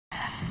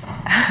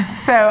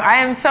So I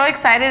am so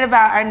excited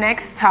about our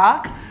next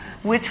talk,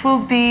 which will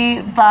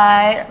be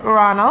by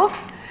Ronald.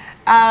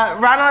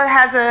 Ronald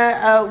has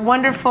a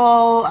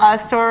wonderful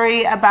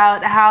story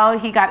about how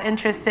he got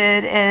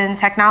interested in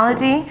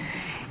technology.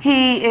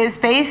 He is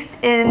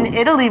based in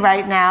Italy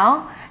right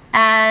now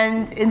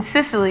and in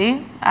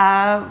Sicily,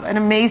 an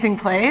amazing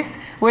place,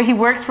 where he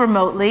works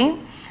remotely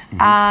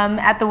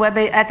at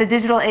the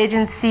digital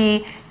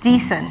agency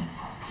Deeson.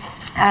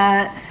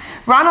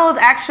 Ronald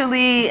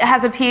actually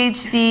has a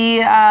PhD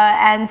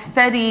and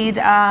studied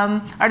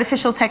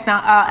artificial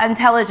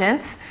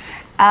intelligence.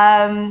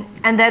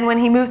 And then when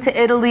he moved to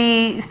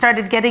Italy,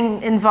 started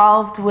getting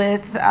involved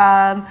with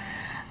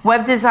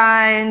web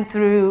design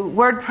through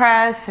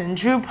WordPress and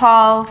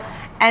Drupal.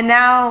 And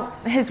now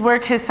his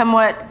work has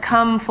somewhat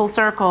come full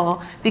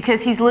circle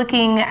because he's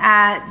looking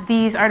at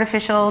these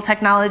artificial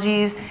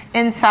technologies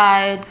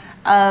inside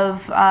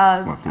of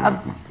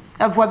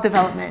web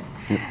development.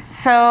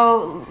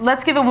 So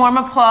let's give a warm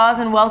applause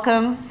and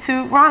welcome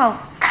to Ronald.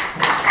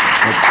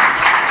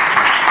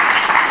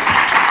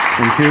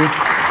 Thank you.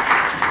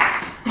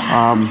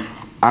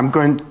 I'm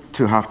going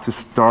to have to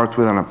start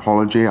with an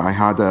apology. I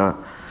had a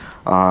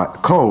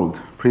cold,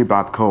 pretty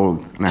bad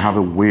cold, and I have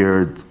a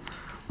weird,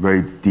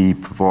 very deep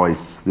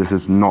voice. This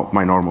is not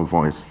my normal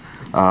voice.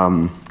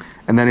 And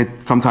then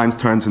it sometimes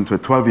turns into a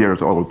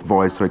 12-year-old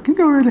voice, so it can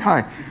go really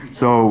high.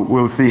 So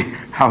we'll see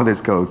how this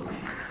goes.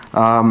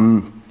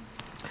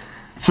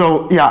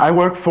 So yeah, I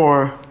work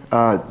for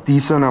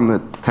Deeson. I'm the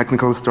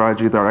technical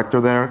strategy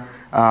director there.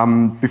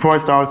 Before I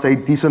start, I'll say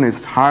Deeson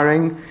is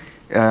hiring.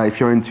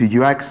 If you're into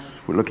UX,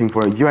 we're looking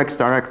for a UX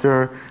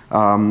director,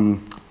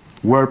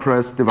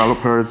 WordPress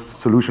developers,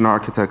 solution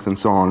architects, and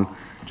so on.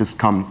 Just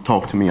come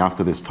talk to me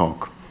after this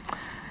talk.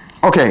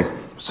 Okay,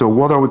 so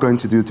what are we going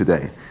to do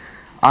today?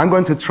 I'm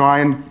going to try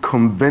and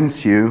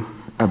convince you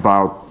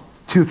about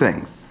two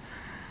things.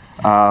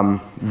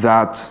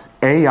 That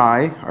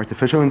AI,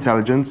 artificial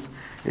intelligence,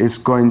 is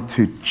going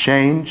to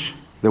change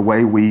the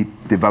way we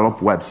develop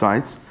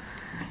websites,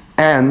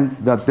 and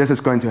that this is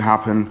going to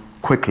happen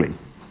quickly.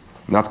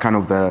 That's kind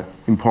of the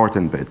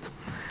important bit.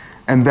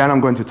 And then I'm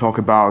going to talk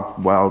about,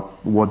 well,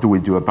 what do we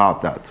do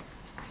about that?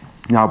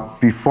 Now,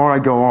 before I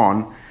go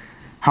on,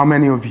 how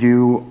many of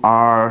you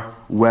are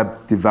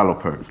web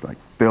developers, like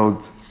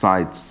build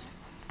sites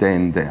day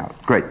in, day out?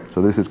 Great.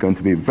 So this is going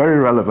to be very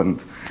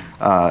relevant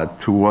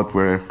to what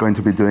we're going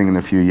to be doing in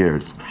a few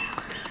years.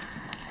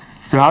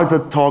 So how is the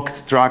talk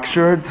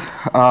structured?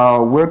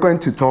 We're going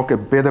to talk a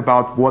bit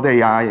about what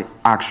AI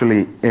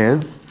actually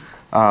is,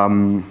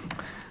 then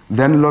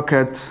look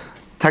at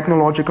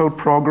technological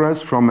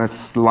progress from a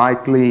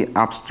slightly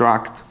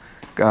abstract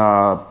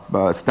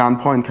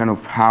standpoint, kind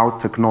of how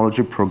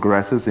technology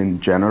progresses in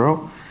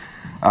general.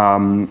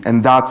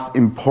 And that's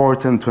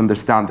important to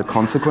understand the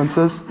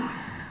consequences.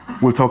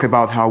 We'll talk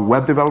about how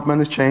web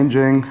development is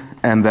changing,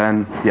 and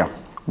then, yeah,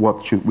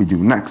 what should we do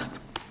next?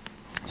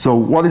 So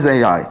what is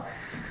AI?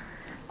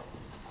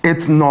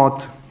 It's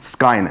not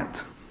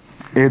Skynet.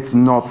 It's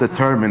not the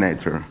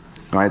Terminator,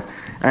 right?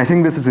 And I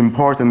think this is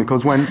important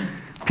because when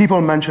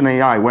people mention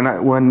AI,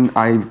 when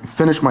I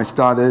finished my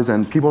studies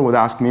and people would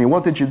ask me,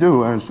 what did you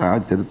do? And I said, I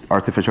did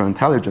artificial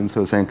intelligence. So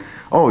they're saying,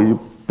 oh,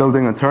 you're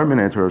building a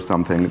Terminator or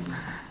something.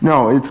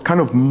 No, it's kind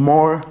of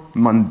more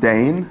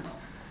mundane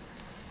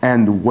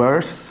and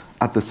worse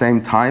at the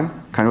same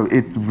time. Kind of,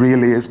 it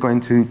really is going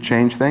to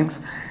change things.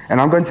 And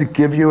I'm going to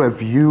give you a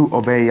view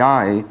of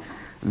AI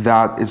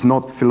that is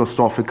not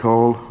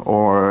philosophical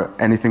or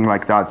anything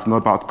like that. It's not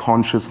about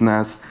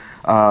consciousness,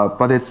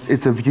 but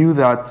it's a view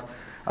that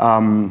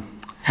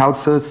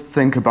helps us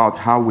think about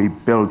how we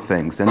build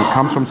things. And it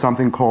comes from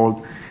something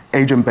called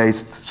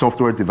agent-based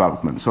software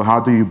development. So how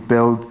do you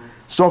build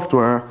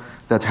software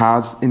that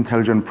has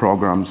intelligent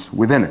programs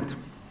within it?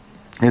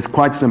 It's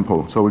quite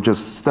simple, so we'll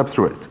just step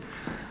through it.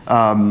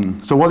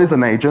 So what is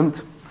an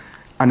agent?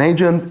 An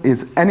agent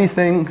is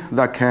anything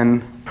that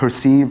can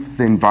perceive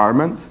the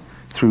environment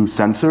through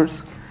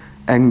sensors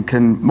and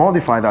can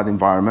modify that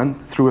environment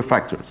through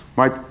effectors,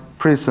 right?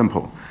 Pretty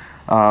simple.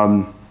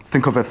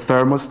 Think of a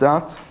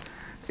thermostat.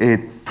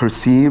 It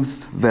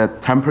perceives the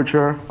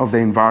temperature of the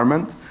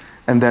environment,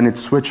 and then it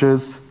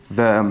switches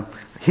the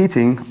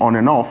heating on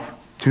and off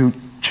to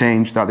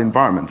change that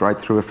environment, right,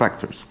 through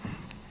effectors.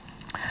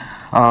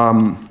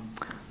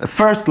 The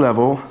first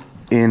level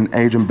in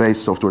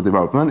agent-based software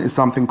development is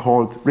something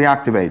called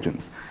reactive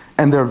agents.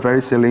 And they're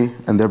very silly,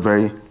 and they're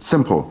very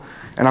simple.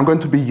 And I'm going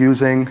to be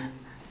using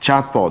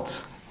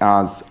chatbots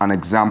as an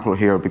example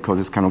here because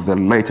it's kind of the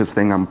latest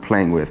thing I'm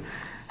playing with.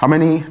 How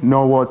many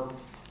know what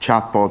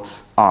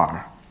chatbots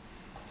are?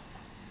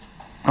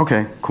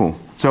 Okay, cool.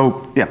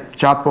 So yeah,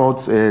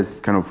 chatbots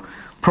is kind of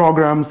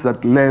programs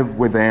that live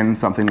within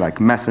something like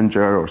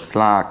Messenger or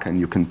Slack, and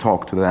you can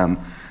talk to them,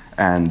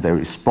 and they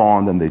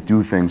respond, and they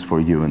do things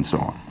for you, and so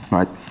on,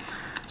 right?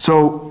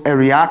 So a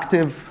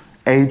reactive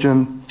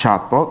agent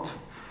chatbot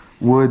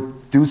would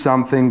do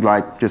something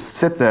like just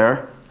sit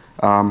there,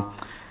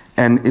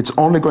 and it's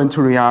only going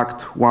to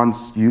react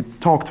once you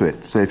talk to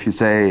it. So if you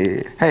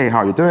say, hey, how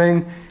are you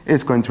doing?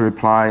 It's going to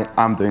reply,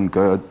 I'm doing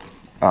good,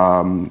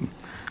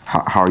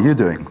 How are you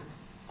doing?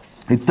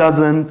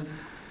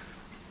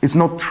 It's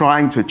not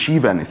trying to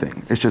achieve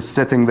anything. It's just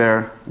sitting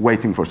there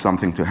waiting for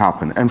something to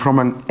happen. And from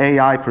an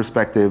AI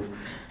perspective,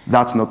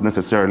 that's not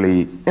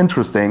necessarily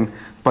interesting,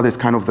 but it's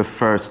kind of the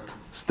first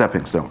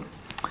stepping stone.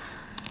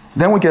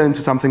 Then we get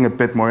into something a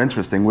bit more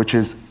interesting, which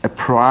is a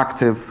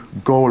proactive,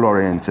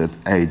 goal-oriented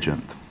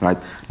agent,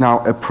 right? Now,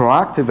 a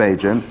proactive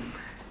agent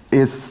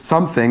is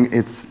something,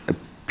 it's a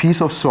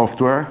piece of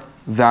software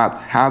that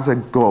has a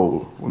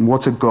goal. And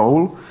what's a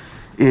goal?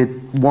 It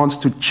wants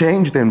to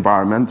change the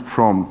environment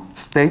from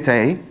state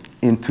A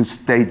into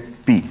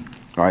state B,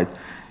 right?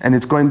 And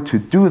it's going to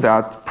do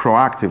that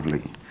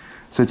proactively.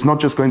 So it's not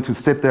just going to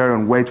sit there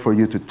and wait for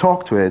you to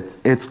talk to it,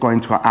 it's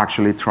going to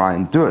actually try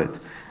and do it.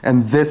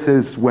 And this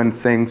is when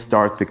things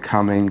start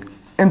becoming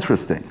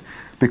interesting,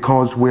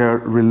 because we're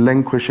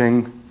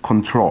relinquishing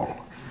control.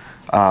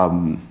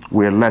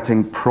 We're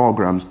letting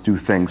programs do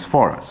things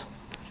for us.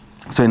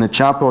 So in a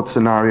chatbot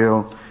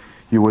scenario,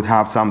 you would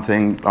have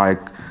something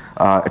like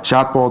a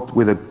chatbot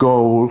with a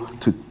goal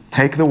to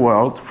take the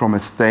world from a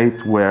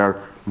state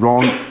where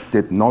Ron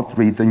did not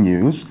read the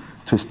news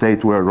to a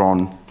state where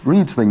Ron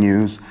reads the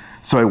news.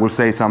 So it will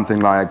say something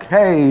like,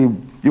 hey,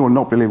 you will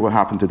not believe what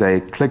happened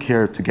today. Click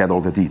here to get all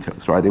the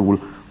details, right? It will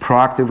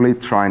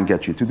proactively try and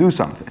get you to do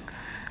something.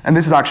 And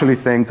this is actually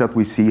things that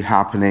we see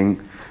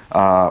happening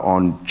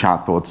on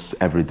chatbots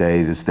every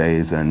day these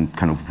days, and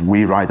kind of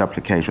we write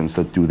applications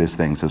that do these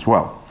things as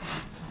well.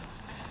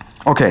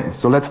 Okay,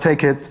 so let's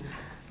take it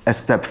a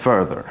step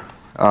further.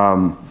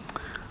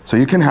 So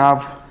you can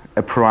have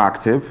a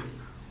proactive,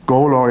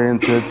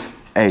 goal-oriented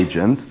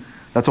agent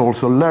that's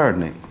also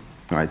learning,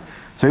 right?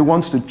 So it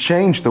wants to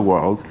change the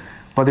world,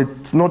 but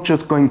it's not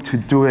just going to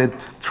do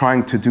it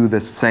trying to do the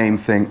same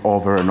thing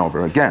over and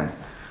over again.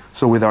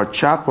 So with our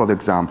chatbot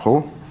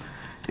example,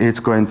 it's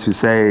going to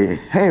say,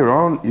 hey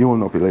Ron, you will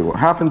not believe what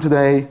happened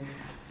today.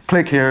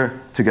 Click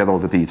here to get all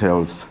the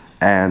details,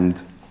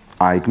 and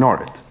I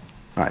ignore it.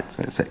 Right,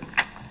 so I say,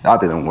 that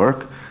didn't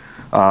work.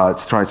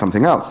 Let's try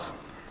something else.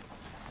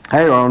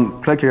 Hey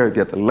Ron, click here,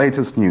 get the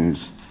latest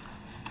news.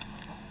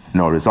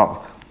 No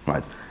result,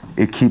 right?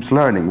 It keeps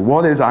learning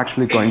what is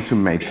actually going to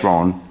make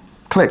Ron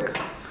click.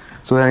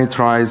 So then it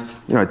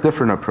tries a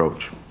different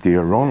approach.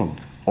 Dear Ronald,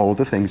 all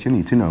the things you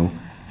need to know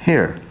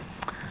here.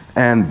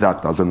 And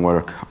that doesn't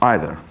work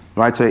either,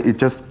 right? So it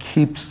just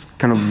keeps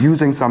kind of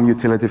using some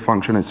utility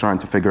function and trying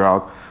to figure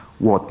out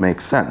what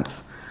makes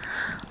sense.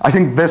 I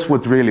think this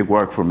would really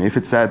work for me. If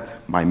it said,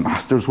 my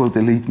masters will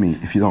delete me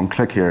if you don't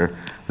click here,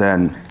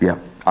 then yeah,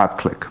 I'd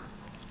click.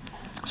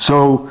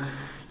 So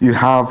you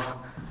have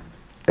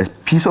a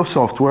piece of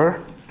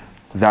software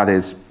that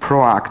is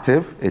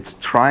proactive. It's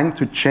trying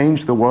to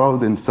change the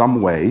world in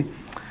some way,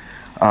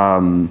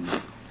 and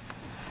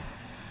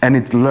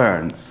it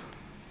learns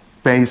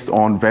based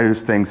on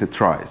various things it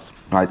tries,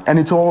 right? And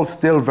it's all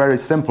still very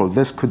simple.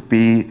 This could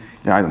be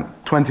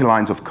 20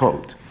 lines of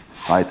code,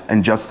 right?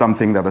 And just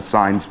something that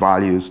assigns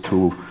values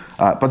to,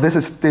 but this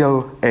is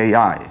still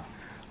AI,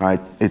 right?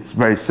 It's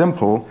very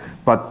simple,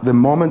 but the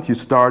moment you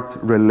start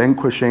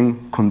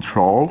relinquishing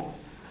control,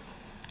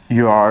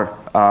 you're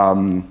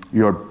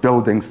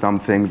building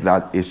something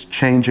that is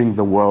changing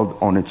the world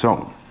on its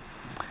own.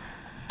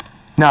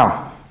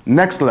 Now,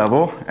 next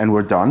level, and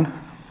we're done,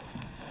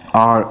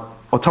 are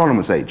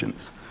autonomous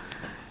agents.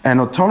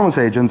 And autonomous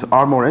agents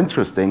are more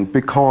interesting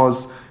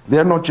because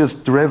they're not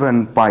just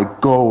driven by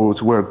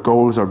goals, where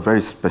goals are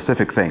very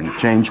specific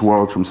things, change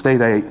world from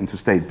state A into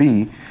state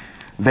B.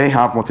 They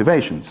have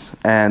motivations,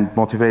 and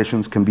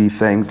motivations can be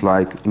things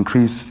like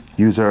increase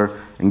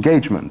user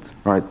engagement,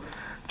 right?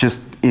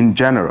 Just in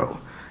general.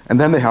 And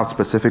then they have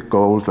specific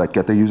goals like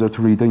get the user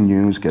to read the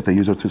news, get the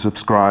user to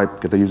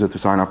subscribe, get the user to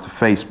sign up to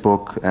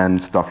Facebook,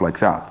 and stuff like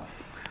that,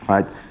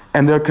 right?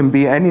 And there can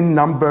be any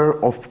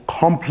number of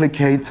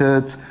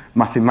complicated,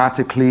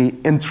 mathematically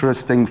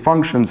interesting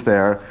functions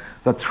there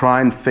that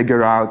try and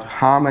figure out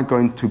how am I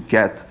going to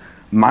get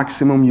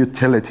maximum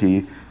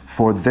utility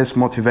for this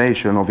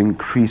motivation of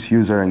increased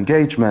user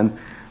engagement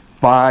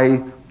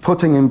by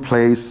putting in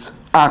place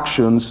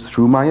actions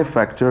through my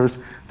effectors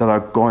that are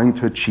going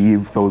to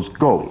achieve those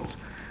goals.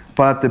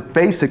 But at the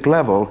basic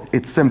level,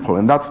 it's simple,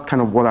 and that's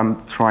kind of what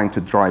I'm trying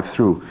to drive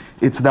through.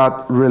 It's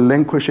that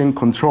relinquishing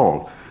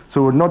control.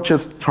 So we're not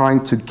just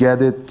trying to get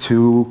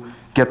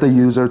the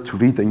user to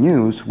read the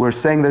news, we're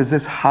saying there's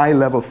this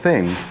high-level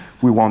thing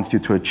we want you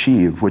to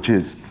achieve, which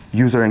is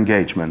user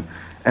engagement.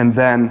 And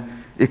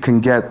then it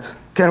can get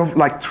kind of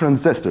like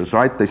transistors,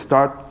 right? They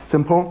start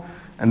simple,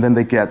 and then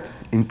they get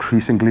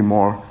increasingly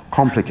more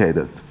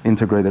complicated,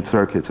 integrated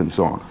circuits and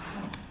so on.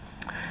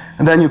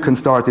 And then you can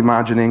start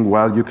imagining,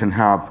 well, you can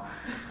have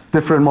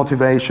different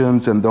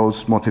motivations, and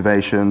those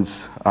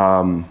motivations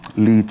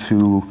lead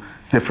to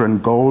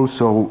different goals.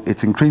 So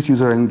it's increased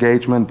user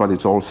engagement, but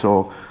it's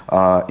also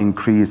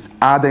increased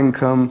ad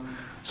income.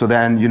 So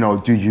then,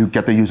 do you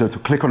get the user to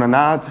click on an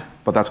ad?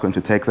 But that's going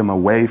to take them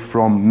away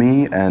from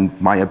me and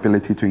my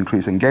ability to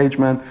increase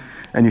engagement.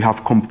 And you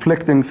have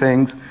conflicting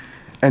things.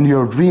 And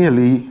you're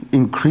really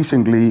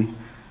increasingly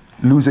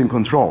losing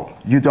control.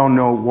 You don't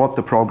know what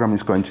the program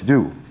is going to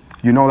do.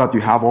 You know that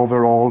you have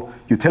overall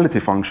utility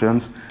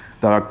functions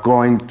that are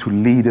going to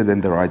lead it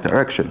in the right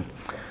direction.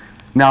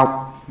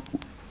 Now,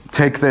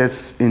 take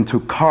this into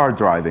car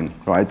driving,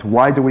 right?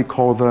 Why do we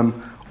call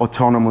them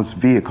autonomous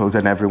vehicles,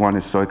 and everyone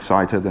is so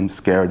excited and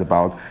scared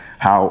about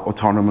how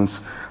autonomous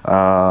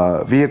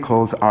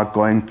vehicles are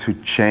going to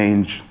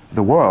change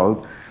the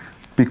world?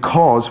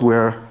 Because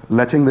we're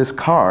letting these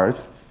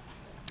cars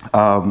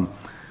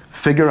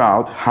figure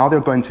out how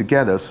they're going to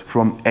get us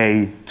from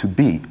A to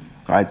B,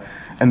 right?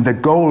 And the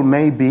goal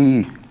may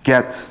be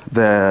get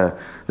the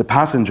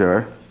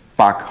passenger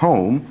back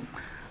home,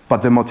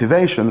 but the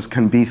motivations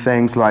can be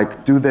things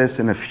like do this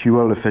in a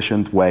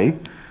fuel-efficient way,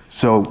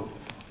 so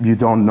you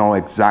don't know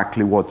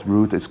exactly what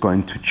route it's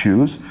going to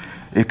choose.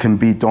 It can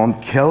be don't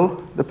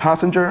kill the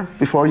passenger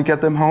before you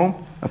get them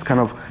home. That's kind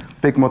of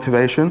big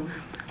motivation.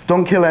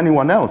 Don't kill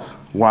anyone else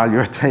while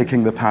you're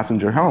taking the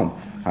passenger home,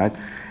 right?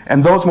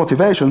 And those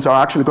motivations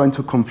are actually going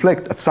to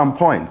conflict at some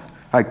point.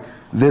 Like,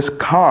 this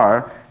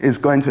car is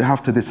going to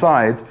have to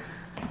decide,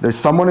 there's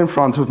someone in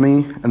front of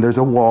me, and there's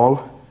a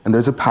wall, and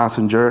there's a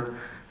passenger.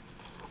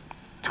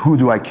 Who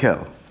do I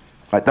kill?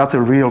 Right? That's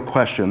a real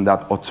question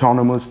that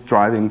autonomous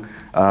driving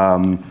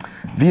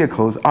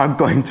vehicles are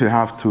going to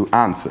have to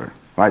answer.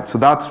 Right? So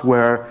that's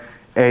where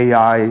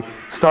AI,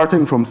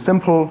 starting from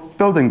simple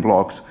building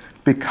blocks,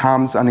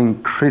 becomes an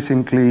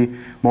increasingly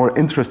more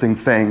interesting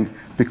thing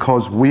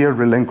because we are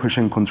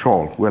relinquishing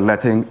control. We're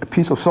letting a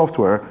piece of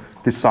software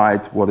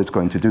decide what it's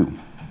going to do.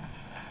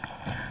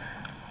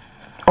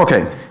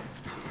 Okay.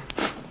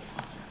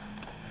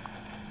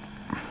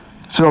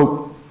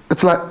 So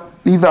let's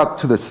leave that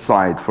to the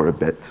side for a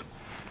bit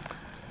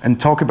and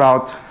talk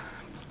about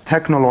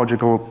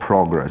technological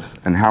progress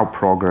and how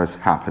progress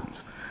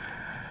happens.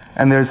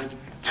 And there's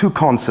two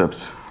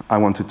concepts I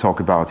want to talk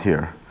about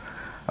here.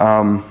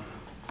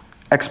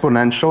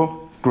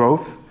 Exponential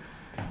growth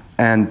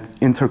and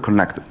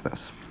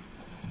interconnectedness.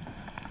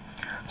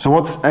 So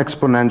what's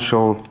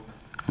exponential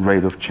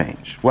rate of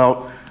change?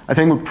 Well, I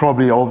think we've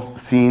probably all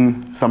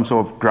seen some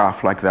sort of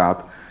graph like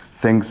that.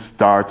 Things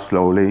start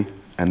slowly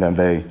and then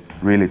they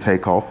really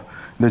take off.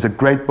 There's a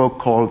great book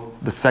called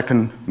The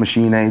Second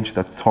Machine Age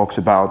that talks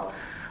about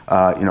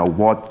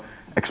what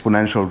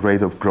exponential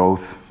rate of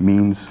growth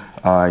means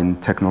in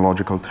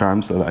technological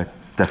terms that I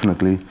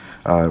definitely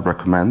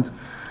recommend.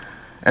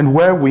 And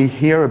where we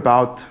hear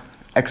about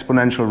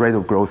exponential rate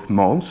of growth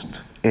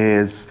most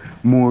is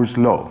Moore's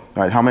law,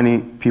 right? How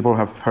many people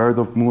have heard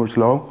of Moore's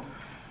law?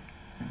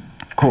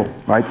 Cool,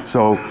 right?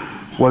 So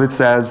what it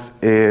says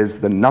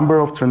is the number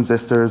of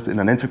transistors in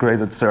an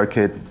integrated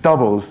circuit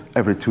doubles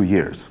every 2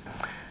 years.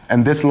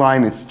 And this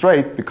line is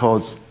straight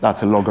because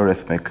that's a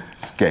logarithmic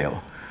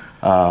scale.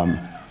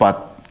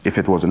 But if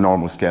it was a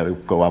normal scale, it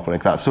would go up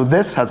like that. So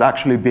this has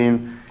actually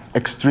been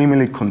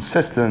extremely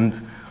consistent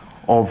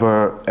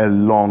over a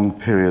long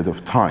period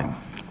of time.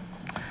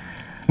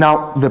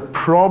 Now, the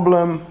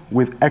problem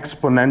with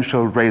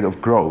exponential rate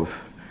of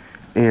growth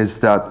is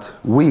that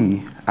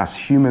we, as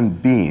human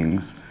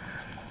beings,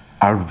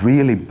 are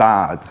really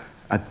bad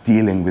at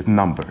dealing with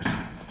numbers,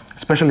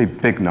 especially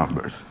big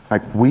numbers.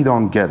 Like, we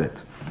don't get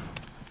it.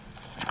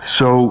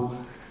 So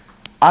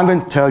I'm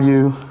going to tell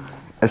you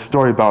a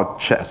story about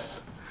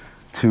chess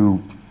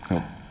to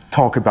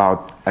talk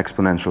about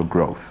exponential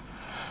growth.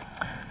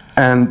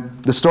 And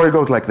the story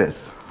goes like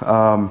this.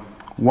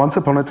 Once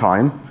upon a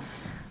time,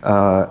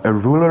 a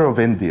ruler of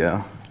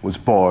India was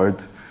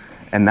bored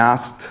and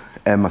asked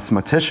a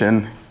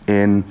mathematician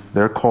in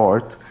their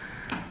court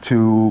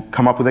to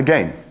come up with a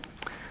game.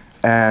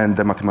 And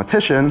the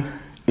mathematician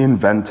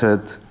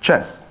invented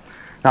chess.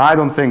 Now, I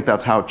don't think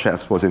that's how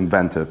chess was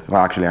invented.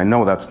 Well, actually, I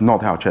know that's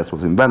not how chess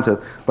was invented,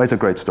 but it's a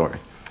great story.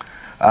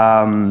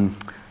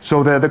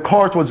 So the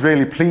court was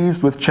really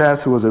pleased with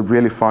chess. It was a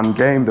really fun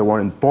game. They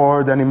weren't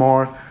bored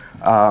anymore.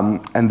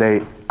 And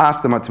they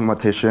asked the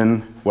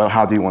mathematician, well,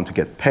 how do you want to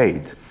get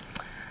paid?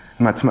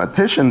 The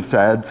mathematician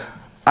said,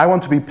 I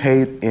want to be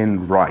paid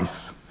in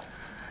rice.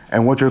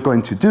 And what you're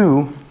going to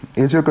do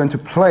is you're going to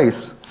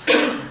place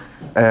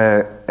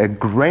a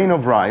grain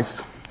of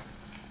rice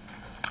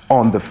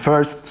on the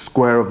first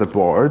square of the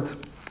board,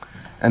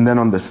 and then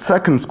on the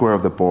second square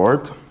of the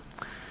board,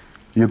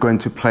 you're going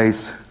to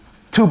place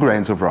 2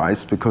 grains of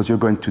rice because you're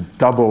going to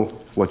double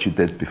what you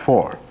did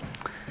before.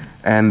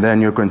 And then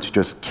you're going to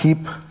just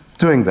keep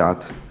doing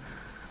that.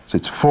 So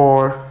it's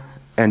 4,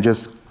 and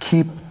just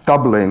keep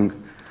doubling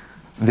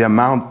the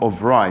amount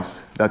of rice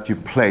that you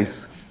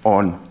place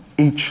on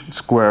each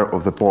square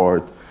of the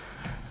board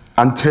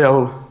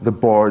until the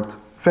board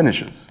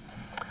finishes.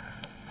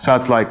 So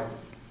that's like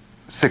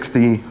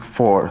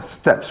 64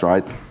 steps,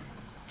 right?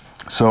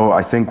 So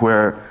I think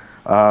where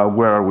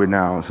are we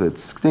now? So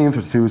it's 16,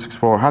 32,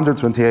 64,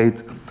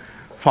 128,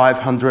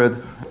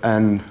 500,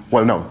 and,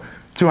 well, no,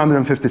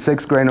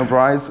 256 grain of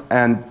rice,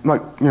 and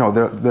like,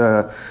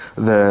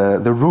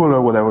 the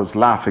ruler where I was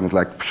laughing is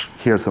like,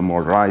 here's some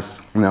more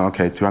rice.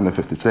 Okay,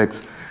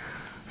 256,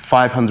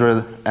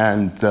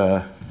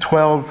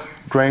 512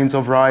 grains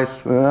of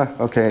rice.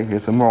 Okay,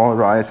 here's some more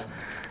rice.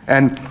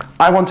 And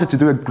I wanted to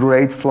do a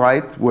great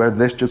slide where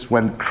this just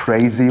went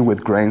crazy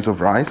with grains of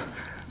rice,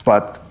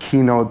 but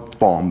Keynote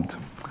bombed.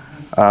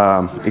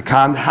 It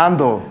can't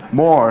handle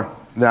more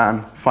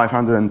than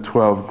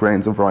 512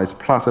 grains of rice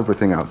plus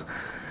everything else.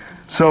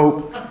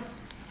 So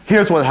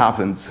here's what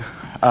happens.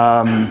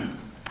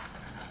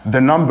 The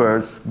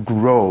numbers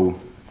grow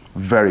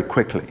very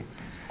quickly.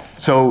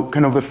 So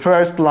kind of the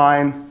first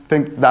line,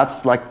 think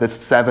that's like the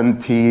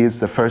 70s,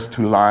 the first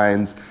two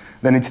lines.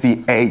 Then it's the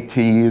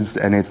 80s,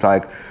 and it's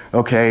like,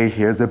 okay,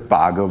 here's a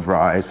bag of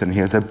rice, and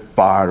here's a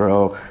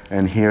barrel,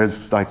 and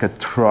here's like a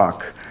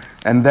truck.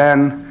 And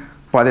then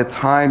by the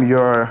time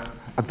you're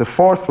at the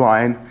fourth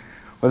line,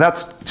 well,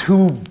 that's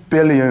 2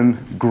 billion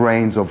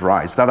grains of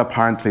rice. That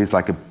apparently is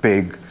like a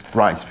big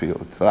rice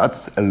field. So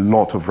that's a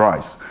lot of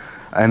rice.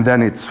 And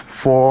then it's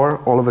 4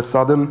 all of a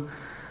sudden.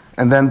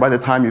 And then by the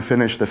time you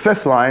finish the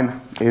fifth line,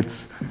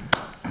 it's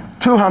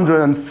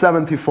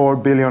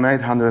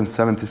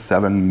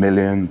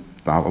 274,877,000,000,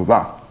 blah, blah,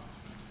 blah.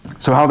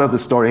 So how does the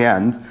story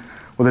end?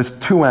 Well, there's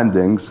 2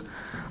 endings.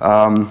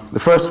 The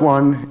first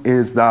one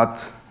is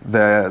that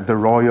the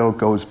royal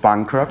goes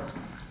bankrupt.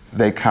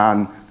 They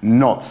can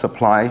not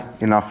supply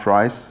enough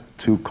rice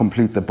to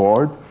complete the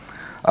board.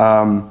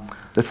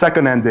 The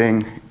second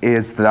ending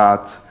is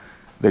that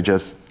they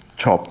just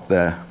chopped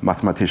the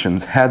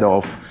mathematician's head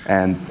off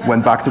and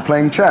went back to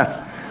playing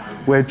chess,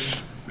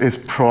 which is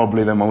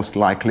probably the most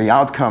likely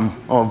outcome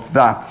of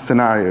that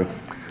scenario.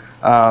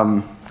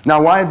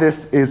 Now, why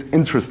this is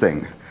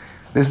interesting?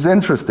 This is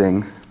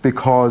interesting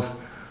because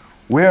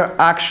we're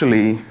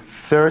actually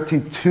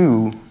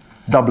 32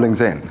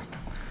 doublings in.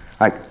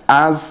 Like,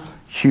 as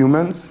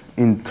humans,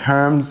 in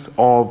terms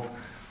of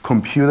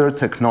computer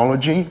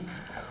technology,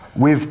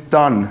 we've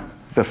done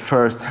the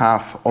first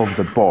half of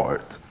the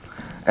board.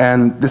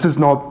 And this is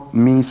not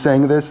me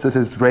saying this. This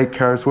is Ray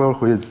Kurzweil,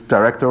 who is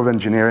director of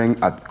engineering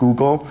at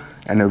Google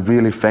and a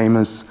really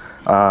famous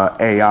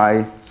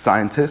AI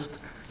scientist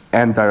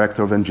and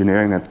director of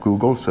engineering at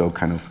Google, so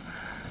kind of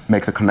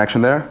make the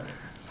connection there.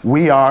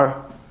 We are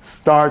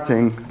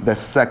starting the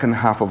second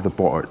half of the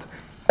board.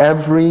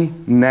 Every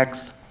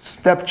next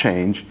step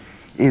change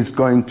is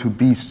going to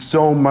be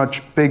so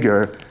much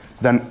bigger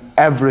than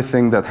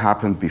everything that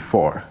happened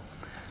before.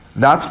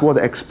 That's what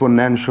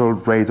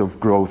exponential rate of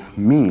growth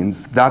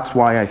means. That's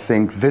why I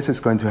think this is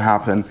going to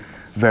happen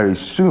very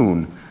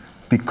soon,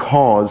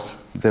 because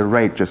the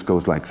rate just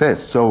goes like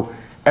this. So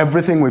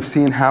everything we've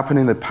seen happen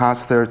in the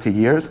past 30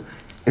 years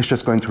is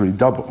just going to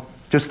redouble.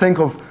 Just think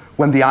of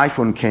when the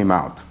iPhone came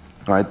out,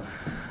 right?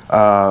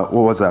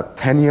 What was that,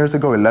 10 years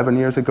ago, 11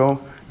 years ago?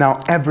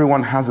 Now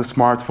everyone has a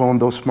smartphone.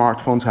 Those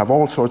smartphones have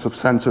all sorts of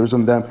sensors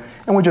on them,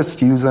 and we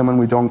just use them and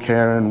we don't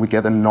care, and we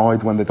get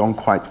annoyed when they don't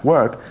quite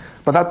work.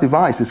 But that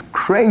device is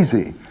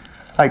crazy.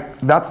 Like,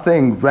 that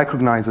thing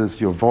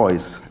recognizes your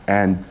voice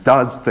and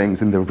does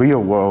things in the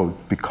real world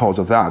because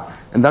of that.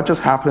 And that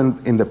just happened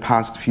in the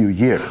past few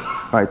years,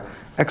 right?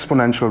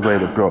 Exponential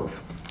rate of growth.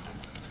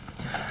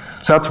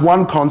 So that's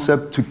one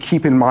concept to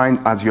keep in mind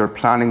as you're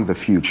planning the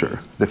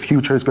future. The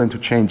future is going to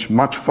change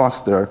much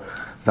faster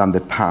than the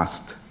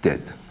past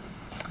did.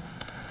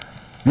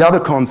 The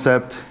other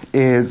concept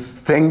is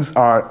things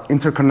are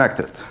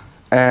interconnected.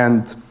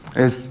 And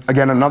is,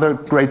 again, another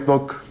great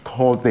book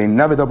called The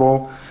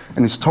Inevitable,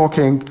 and it's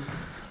talking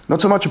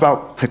not so much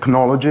about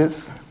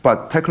technologies,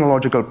 but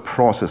technological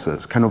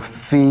processes, kind of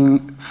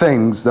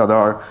things that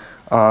are,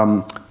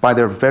 by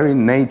their very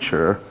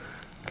nature,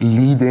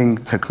 leading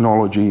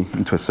technology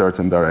into a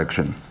certain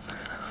direction.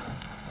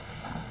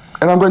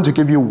 And I'm going to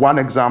give you one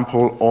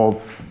example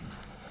of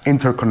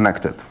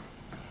interconnected.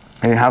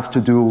 And it has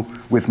to do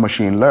with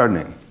machine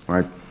learning,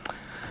 right?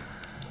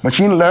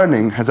 Machine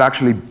learning has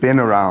actually been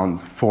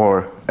around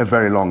for a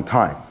very long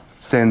time,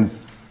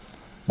 since,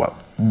 well,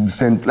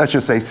 let's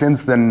just say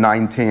since the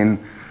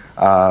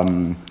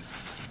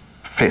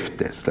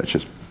 1950s, let's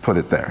just put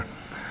it there.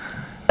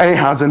 And it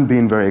hasn't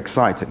been very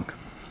exciting,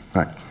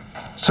 right?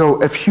 So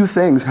a few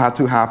things had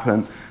to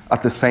happen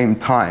at the same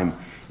time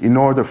in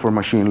order for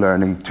machine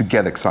learning to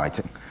get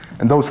exciting.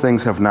 And those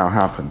things have now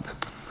happened.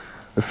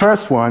 The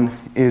first one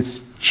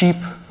is cheap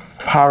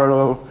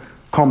parallel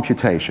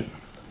computation.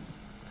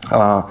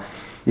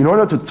 In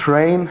order to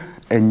train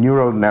a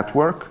neural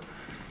network,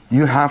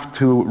 you have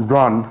to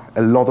run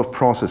a lot of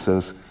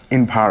processes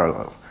in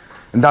parallel.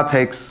 And that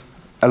takes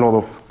a lot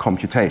of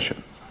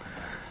computation.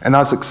 And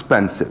that's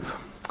expensive.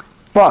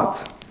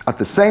 But at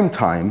the same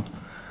time,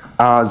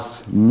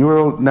 as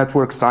neural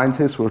network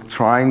scientists were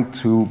trying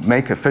to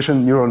make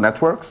efficient neural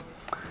networks,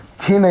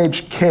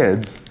 teenage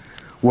kids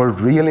were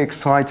really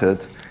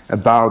excited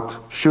about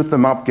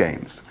shoot-them-up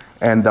games.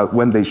 And that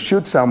when they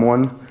shoot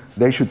someone,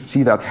 they should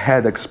see that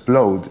head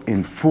explode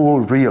in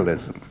full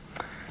realism.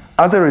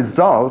 As a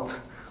result,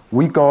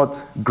 we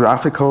got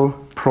graphical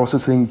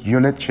processing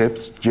unit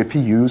chips,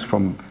 GPUs,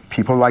 from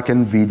people like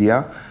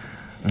NVIDIA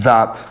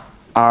that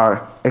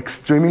are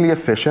extremely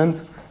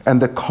efficient,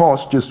 and the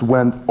cost just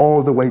went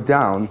all the way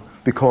down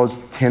because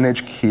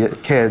teenage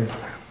kids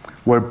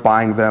were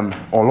buying them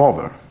all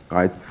over,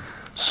 right?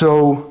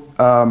 So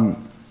a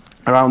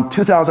around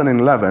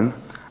 2011,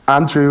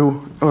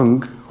 Andrew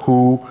Ng,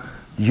 who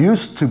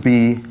used to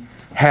be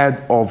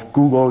head of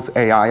Google's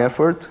AI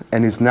effort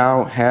and is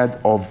now head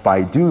of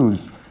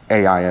Baidu's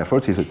AI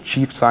effort. He's a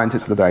chief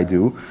scientist at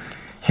Baidu.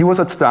 He was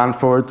at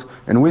Stanford,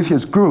 and with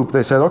his group,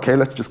 they said, okay,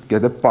 let's just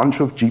get a bunch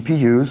of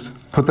GPUs,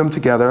 put them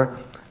together,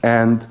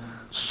 and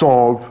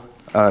solve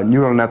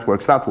neural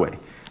networks that way.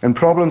 And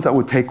problems that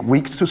would take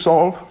weeks to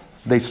solve,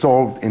 they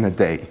solved in a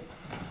day.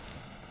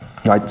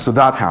 Right? So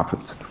that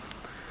happened.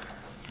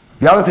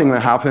 The other thing that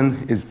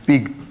happened is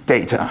big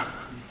data.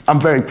 I'm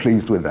very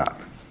pleased with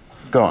that.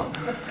 Go on.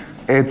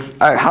 It's,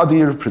 how do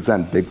you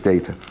represent big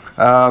data?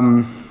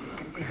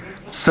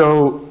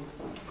 So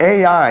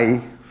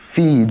AI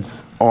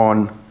feeds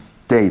on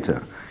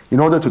data. In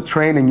order to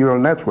train a neural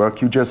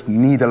network, you just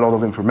need a lot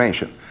of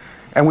information.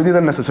 And we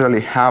didn't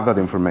necessarily have that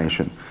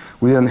information.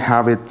 We didn't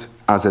have it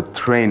as a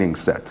training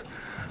set.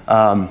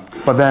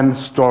 But then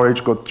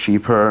storage got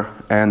cheaper,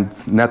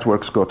 and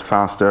networks got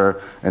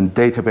faster, and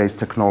database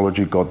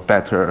technology got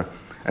better.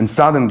 And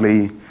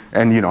suddenly,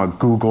 and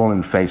Google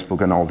and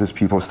Facebook and all these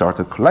people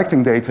started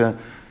collecting data,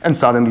 and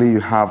suddenly you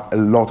have a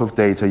lot of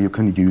data you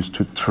can use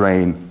to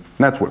train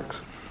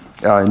networks,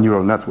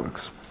 neural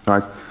networks,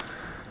 right?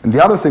 And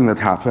the other thing that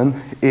happened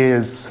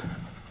is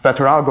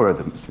better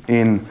algorithms.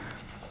 In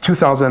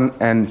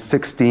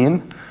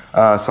 2016,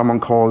 someone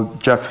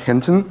called Jeff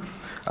Hinton,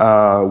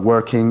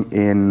 working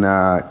in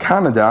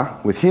Canada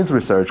with his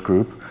research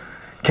group,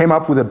 came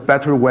up with a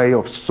better way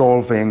of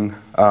solving,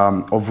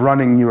 of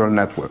running neural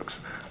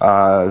networks.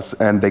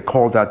 And they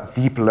call that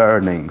deep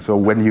learning. So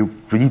when you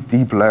read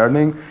deep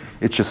learning,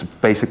 it's just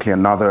basically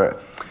another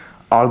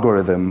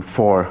algorithm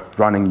for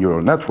running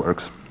neural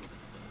networks.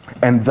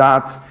 And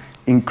that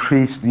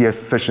increased the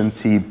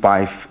efficiency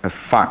by a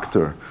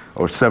factor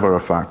or several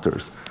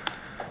factors.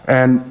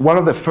 And one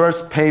of the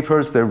first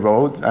papers they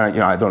wrote,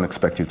 I don't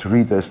expect you to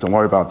read this, don't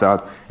worry about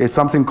that, is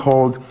something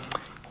called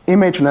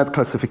ImageNet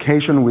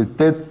Classification with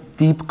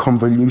Deep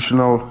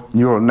Convolutional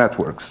Neural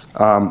Networks.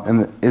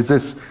 And is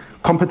this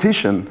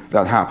competition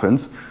that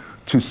happens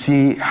to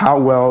see how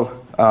well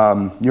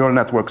neural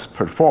networks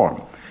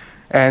perform.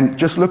 And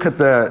just look at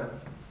the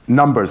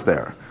numbers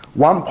there.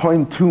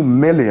 1.2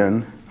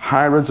 million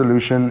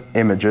high-resolution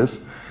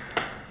images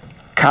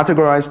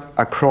categorized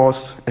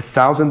across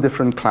 1,000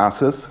 different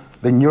classes.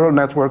 The neural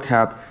network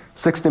had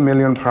 60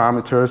 million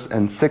parameters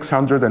and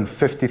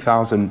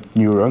 650,000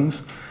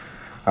 neurons.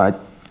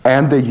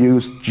 And they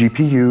used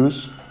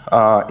GPUs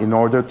in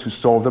order to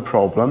solve the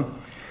problem.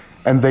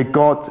 And they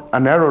got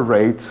an error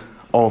rate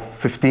of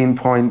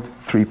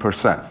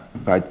 15.3%,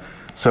 right?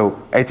 So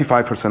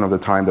 85% of the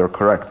time they're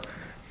correct.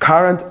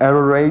 Current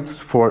error rates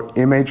for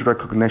image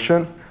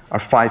recognition are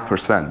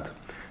 5%.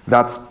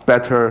 That's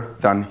better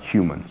than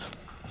humans.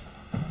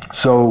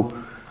 So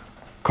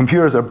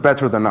computers are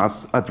better than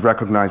us at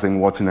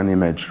recognizing what's in an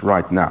image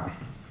right now.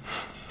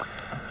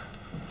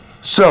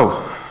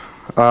 So,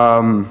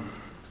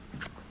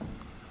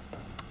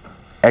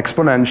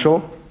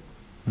 exponential,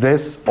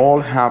 this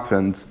all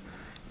happened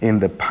in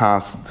the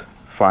past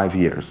 5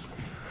 years.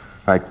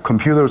 Like,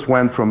 computers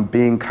went from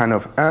being kind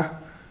of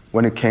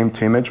when it came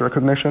to image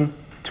recognition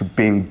to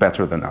being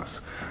better than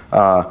us.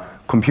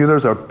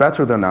 Computers are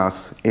better than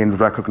us in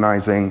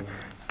recognizing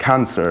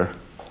cancer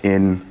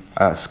in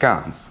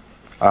scans.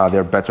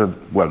 They're better,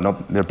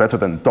 well, they're better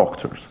than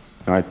doctors,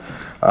 right?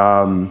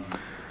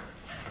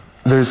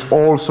 There's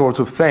all sorts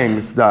of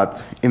things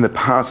that in the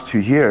past 2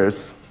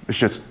 years, it's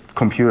just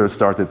computers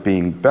started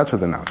being better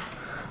than us.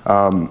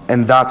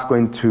 And that's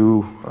going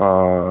to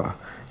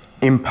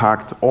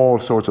impact all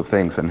sorts of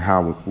things and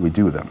how we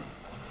do them.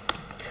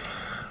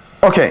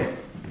 Okay,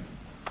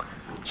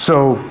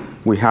 so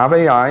we have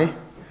AI.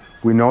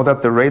 We know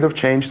that the rate of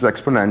change is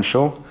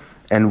exponential,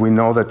 and we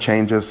know that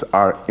changes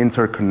are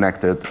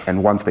interconnected,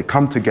 and once they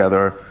come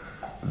together,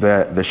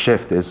 the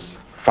shift is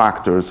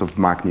factors of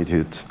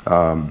magnitude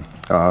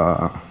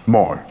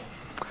more.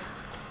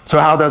 So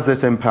how does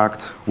this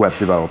impact web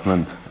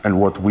development and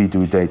what we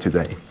do day to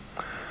day?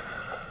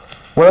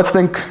 Well, let's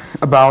think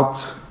about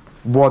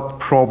what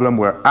problem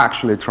we're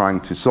actually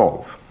trying to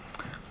solve.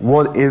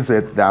 What is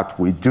it that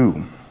we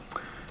do?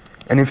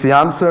 And if the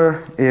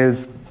answer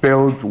is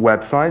build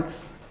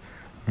websites,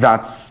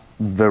 that's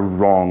the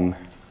wrong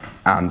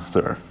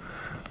answer.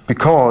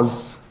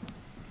 Because,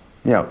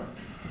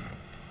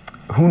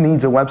 who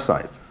needs a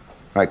website?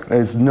 Like,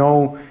 there's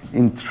no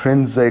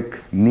intrinsic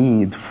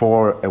need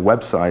for a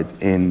website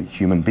in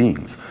human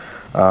beings.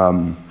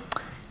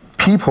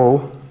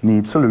 People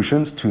need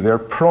solutions to their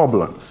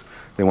problems.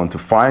 They want to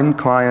find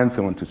clients,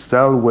 they want to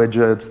sell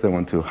widgets, they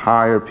want to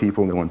hire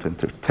people, they want to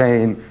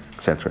entertain,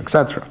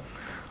 etc.,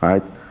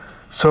 right?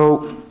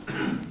 So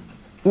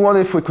what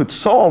if we could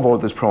solve all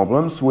these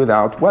problems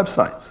without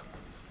websites?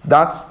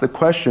 That's the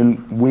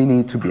question we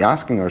need to be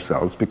asking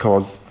ourselves,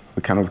 because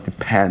we kind of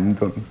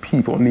depend on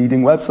people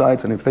needing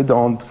websites, and if they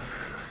don't,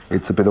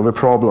 it's a bit of a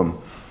problem.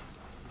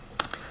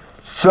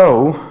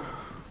 So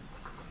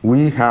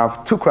we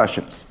have 2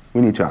 questions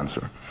we need to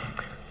answer.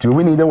 Do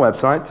we need a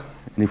website?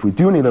 And if we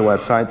do need a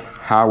website,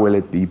 how will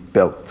it be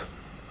built?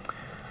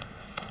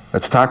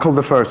 Let's tackle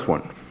the first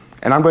one.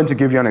 And I'm going to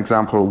give you an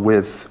example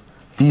with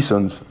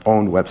Deeson's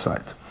own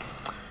website.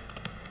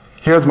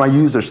 Here's my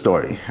user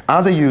story.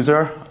 As a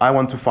user, I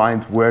want to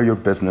find where your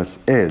business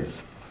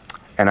is.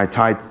 And I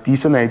type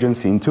Deeson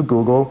Agency into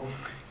Google,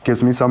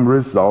 gives me some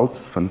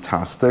results,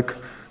 fantastic.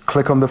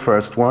 Click on the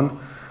first one.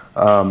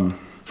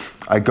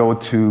 I go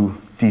to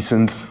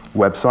Deeson's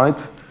website,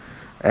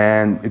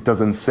 and it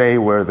doesn't say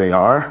where they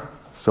are.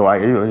 So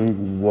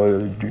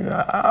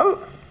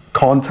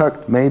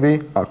contact,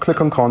 maybe. I'll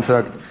click on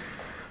contact.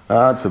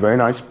 It's a very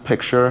nice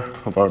picture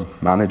of our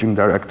managing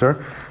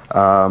director.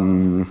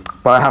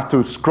 But I have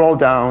to scroll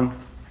down,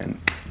 and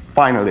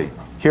finally,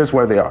 here's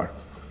where they are.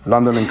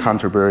 London and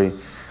Canterbury,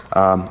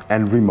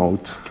 and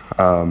remote.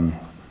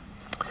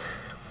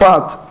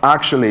 But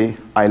actually,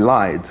 I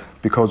lied,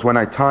 because when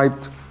I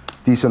typed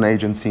Deeson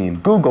Agency in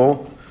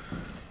Google,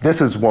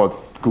 this is what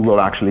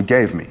Google actually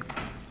gave me,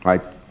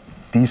 right?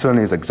 Deeson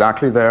is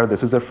exactly there.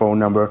 This is their phone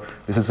number.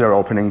 This is their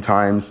opening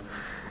times.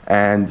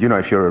 And you know,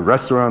 if you're a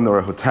restaurant or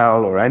a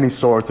hotel or any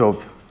sort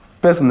of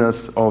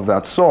business of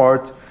that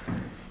sort,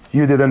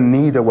 you didn't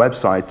need a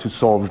website to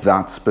solve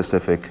that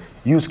specific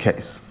use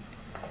case,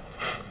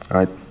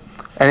 right?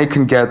 And it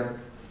can get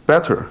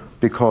better,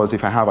 because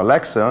if I have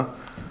Alexa,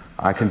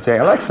 I can say,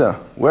 Alexa,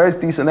 where is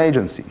Deeson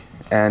Agency?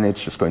 And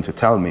it's just going to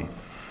tell me.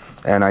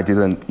 And I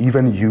didn't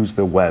even use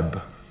the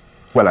web.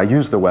 Well, I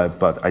used the web,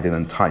 but I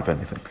didn't type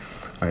anything,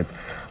 right?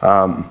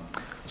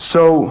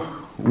 So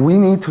we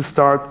need to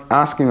start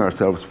asking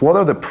ourselves, what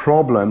are the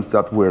problems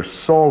that we're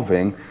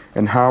solving,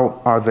 and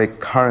how are they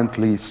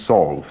currently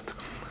solved,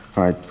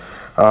 right?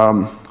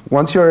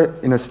 Once you're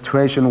in a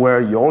situation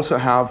where you also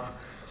have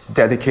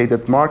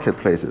dedicated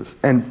marketplaces,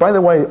 and by the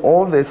way,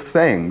 all these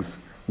things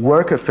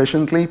work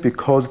efficiently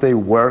because they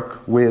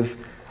work with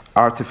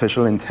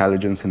artificial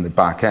intelligence in the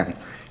back end.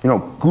 You know,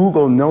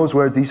 Google knows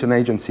where Deeson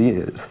Agency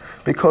is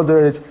because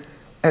there is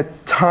a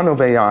ton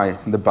of AI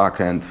in the back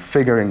end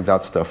figuring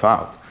that stuff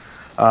out.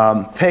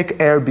 Take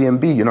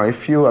Airbnb. You know,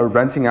 if you are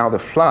renting out a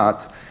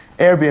flat,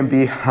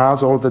 Airbnb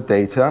has all the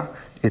data.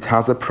 It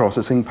has the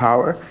processing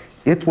power.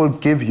 It will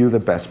give you the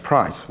best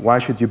price. Why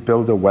should you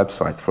build a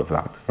website for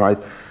that, right?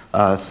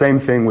 Same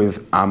thing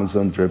with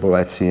Amazon, Drupal,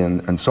 Etsy,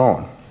 and so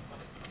on.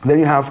 Then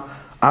you have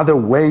other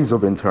ways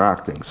of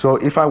interacting. So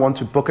if I want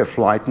to book a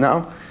flight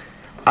now,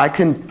 I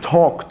can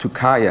talk to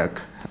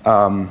Kayak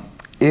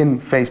in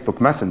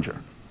Facebook Messenger.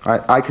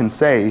 I can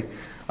say,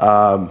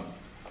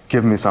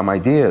 give me some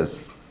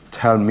ideas.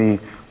 Tell me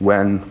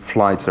when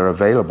flights are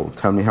available.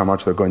 Tell me how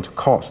much they're going to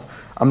cost.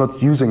 I'm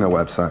not using a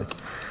website.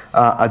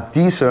 At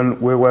Deeson,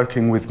 we're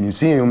working with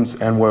museums,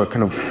 and we're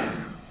kind of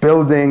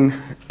building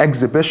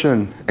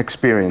exhibition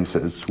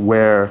experiences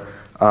where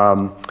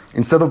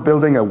instead of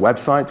building a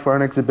website for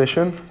an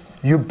exhibition,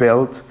 you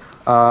build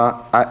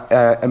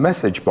a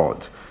message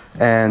board.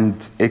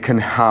 And it can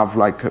have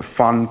like a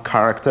fun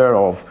character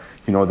of,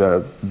 you know,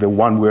 the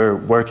one we're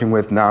working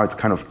with now, it's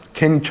kind of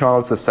King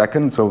Charles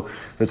II. So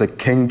there's a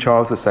King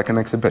Charles II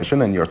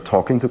exhibition, and you're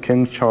talking to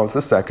King Charles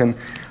II,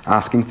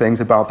 asking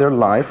things about their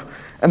life.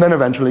 And then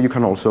eventually you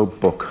can also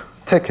book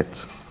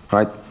tickets,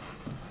 right?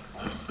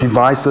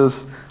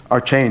 Devices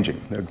are changing.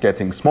 They're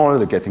getting smaller,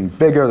 they're getting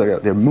bigger,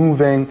 they're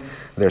moving,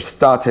 they're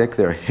static,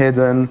 they're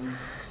hidden.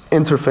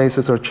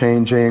 Interfaces are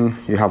changing.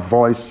 You have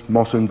voice,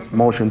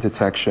 motion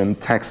detection,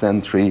 text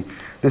entry.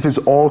 This is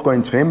all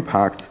going to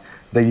impact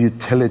the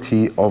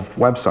utility of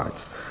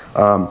websites.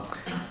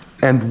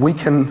 And we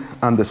can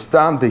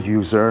understand the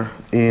user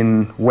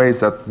in ways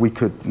that we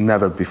could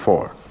never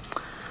before.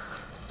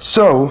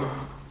 So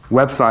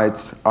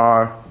websites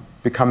are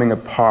becoming a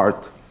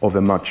part of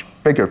a much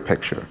bigger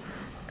picture.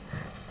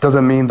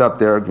 Doesn't mean that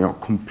they're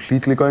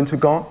completely going to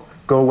go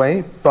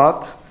away,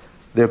 but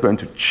they're going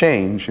to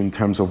change in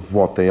terms of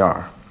what they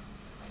are.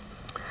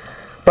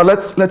 But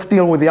let's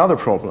deal with the other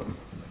problem.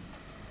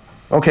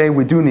 Okay,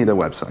 we do need a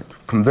website.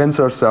 Convince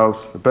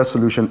ourselves the best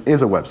solution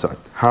is a website.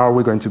 How are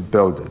we going to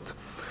build it?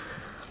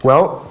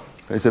 Well,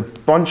 there's a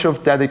bunch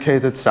of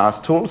dedicated SaaS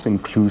tools,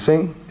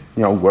 including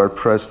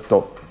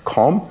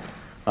WordPress.com,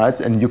 right?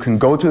 And you can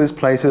go to these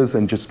places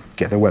and just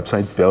get a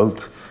website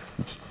built,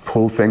 just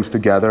pull things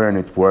together, and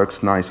it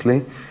works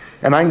nicely.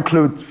 And I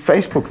include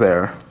Facebook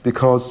there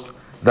because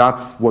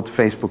that's what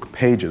Facebook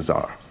pages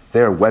are.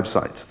 They're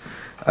websites.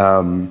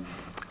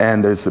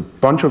 And there's a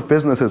bunch of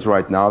businesses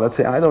right now that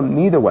say, I don't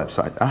need a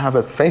website. I have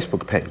a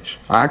Facebook page.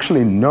 I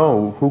actually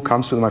know who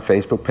comes to my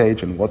Facebook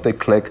page and what they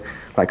click.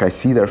 Like I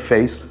see their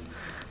face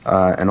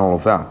and all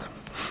of that.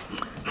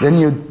 Then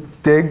you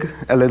dig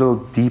a little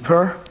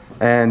deeper,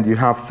 and you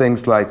have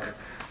things like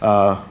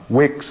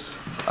Wix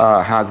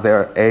has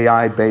their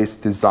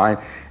AI-based design.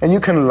 And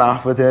you can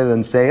laugh at it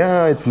and say,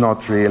 it's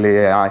not really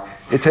AI.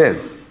 It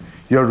is.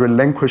 You're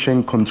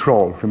relinquishing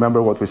control.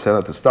 Remember what we said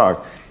at the start.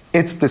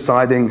 It's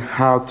deciding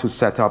how to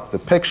set up the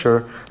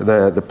picture,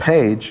 the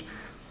page,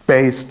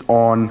 based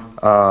on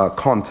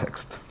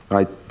context,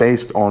 right?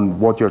 Based on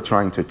what you're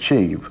trying to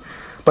achieve.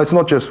 But it's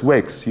not just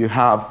Wix. You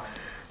have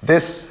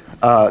these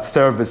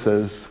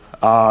services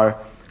are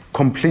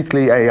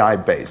completely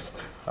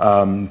AI-based.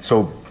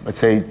 So let's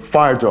say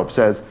FireDrop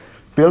says,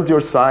 build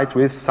your site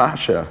with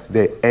Sasha,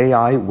 the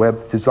AI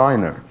web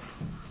designer,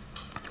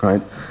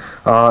 right?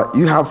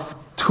 You have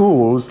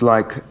tools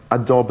like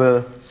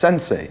Adobe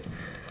Sensei,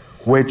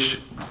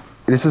 which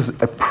this is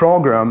a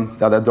program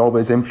that Adobe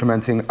is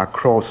implementing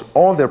across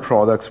all their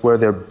products where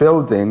they're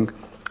building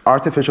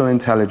artificial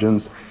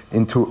intelligence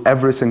into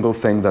every single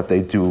thing that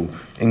they do,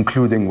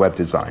 including web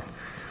design.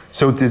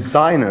 So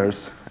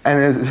designers,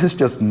 and this is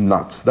just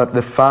nuts, that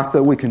the fact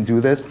that we can do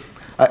this,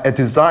 a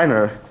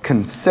designer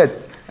can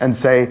sit and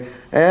say,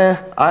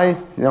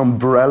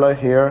 umbrella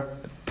here,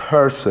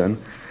 person,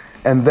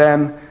 and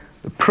then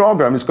the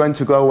program is going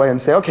to go away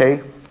and say,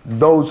 okay,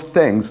 those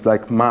things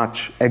like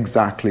match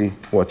exactly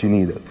what you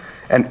needed.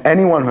 And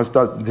anyone who has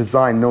done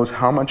design knows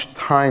how much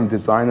time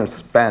designers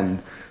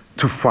spend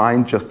to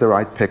find just the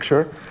right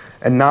picture.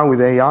 And now with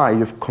AI,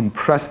 you've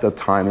compressed that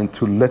time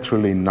into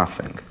literally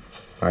nothing,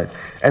 right?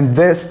 And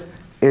this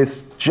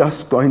is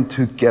just going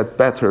to get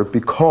better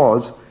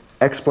because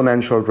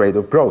exponential rate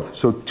of growth.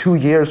 So 2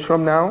 years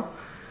from now,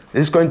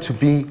 it's going to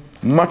be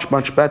much,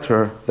 much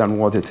better than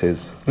what it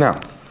is now,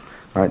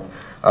 right?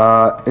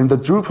 In the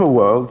Drupal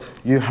world,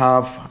 you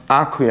have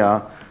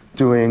Acquia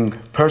doing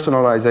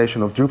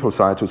personalization of Drupal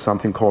sites with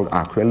something called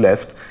Acquia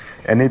Lift,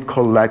 and it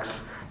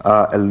collects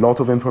a lot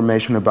of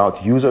information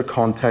about user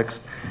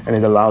context, and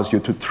it allows you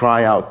to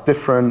try out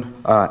different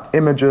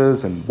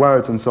images and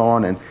words and so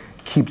on, and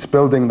keeps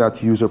building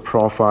that user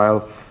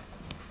profile.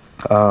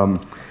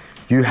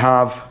 You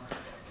have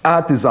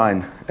ad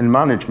design and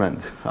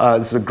management.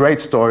 This is a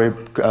great story.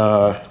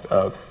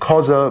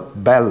 Cosa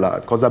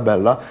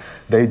Bella,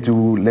 they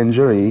do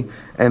lingerie,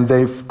 and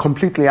they've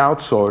completely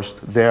outsourced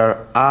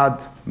their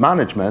ad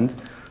management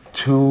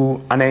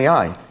to an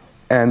AI.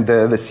 And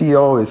the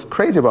CEO is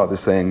crazy about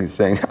this thing. He's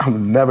saying, I'll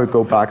never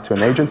go back to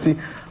an agency.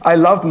 I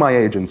loved my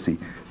agency.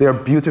 They're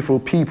beautiful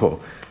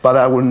people, but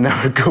I will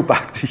never go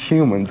back to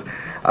humans.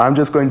 I'm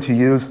just going to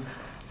use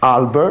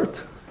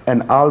Albert,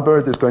 and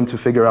Albert is going to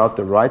figure out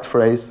the right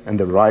phrase and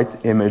the right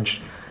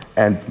image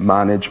and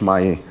manage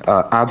my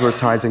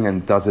advertising,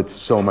 and does it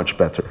so much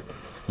better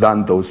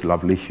than those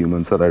lovely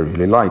humans that I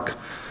really like.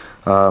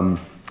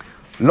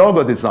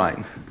 Logo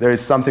design. There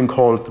is something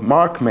called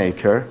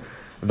MarkMaker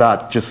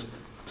that just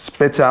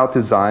spits out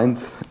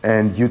designs,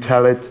 and you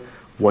tell it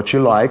what you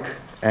like,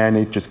 and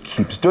it just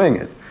keeps doing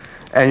it.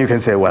 And you can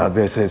say, well,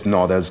 this is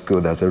not as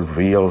good as a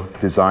real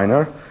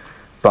designer,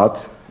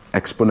 but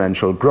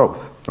exponential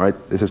growth, right?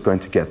 This is going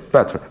to get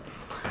better.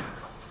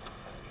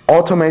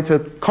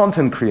 Automated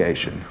content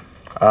creation.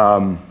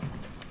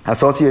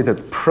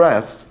 Associated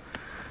Press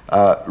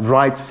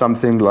writes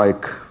something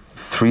like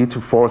 3,000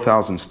 to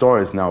 4,000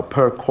 stories now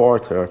per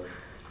quarter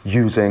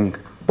using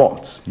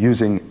bots,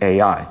 using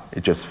AI.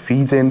 It just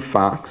feeds in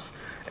facts,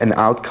 and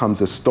out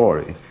comes a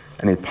story,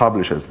 and it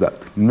publishes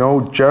that.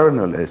 No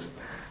journalist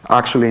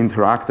actually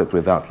interacted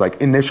with that.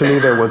 Like initially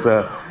there was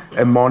a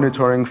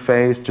monitoring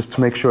phase just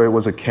to make sure it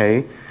was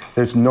okay.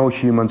 There's no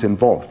humans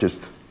involved,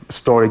 just a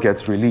story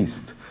gets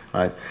released,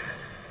 right?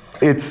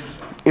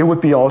 It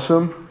would be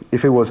awesome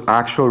if it was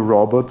actual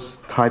robots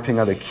typing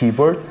at a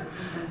keyboard,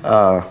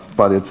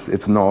 but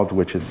it's not,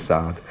 which is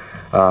sad.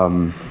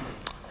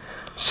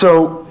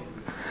 So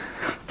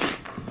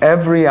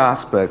every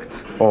aspect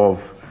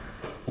of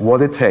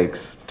what it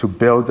takes to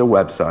build a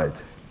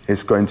website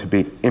is going to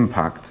be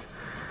impacted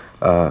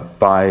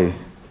by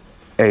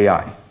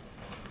AI.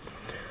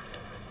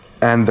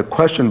 And the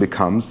question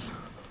becomes,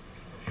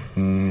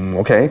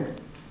 okay,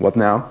 what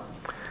now?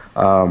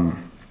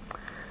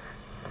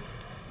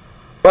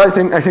 But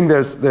I think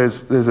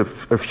there's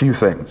a few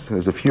things.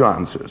 There's a few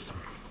answers.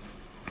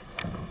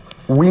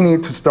 We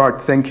need to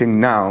start thinking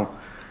now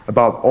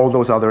about all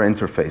those other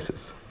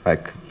interfaces,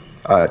 like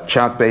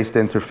chat-based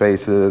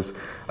interfaces,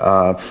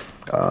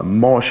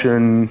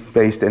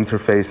 motion-based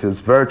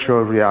interfaces,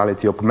 virtual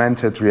reality,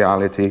 augmented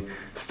reality.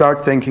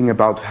 Start thinking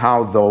about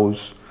how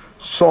those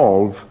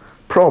solve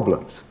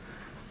problems.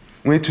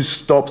 We need to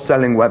stop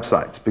selling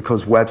websites,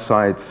 because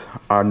websites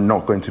are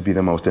not going to be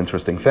the most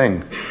interesting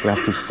thing. We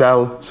have to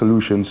sell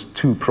solutions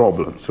to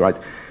problems, right?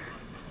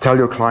 Tell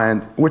your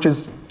client, which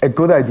is a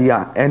good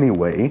idea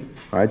anyway,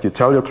 right? You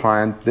tell your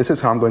client, this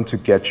is how I'm going to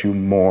get you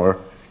more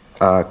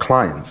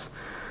clients.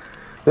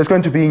 There's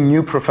going to be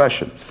new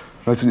professions.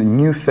 There's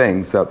new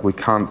things that we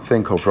can't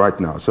think of right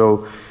now.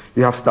 So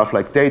you have stuff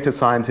like data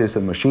scientists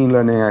and machine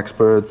learning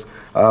experts,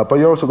 but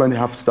you're also going to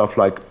have stuff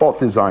like bot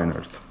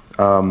designers,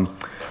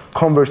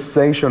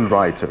 conversation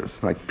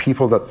writers, like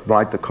people that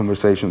write the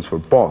conversations for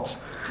bots.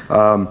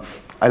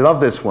 I love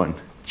this one,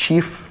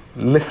 chief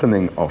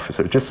listening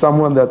officer, just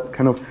someone that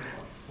kind of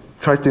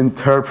tries to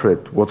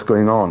interpret what's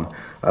going on,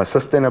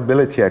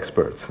 sustainability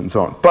experts, and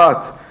so on.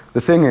 But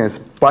the thing is,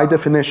 by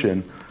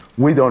definition,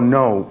 we don't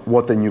know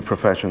what the new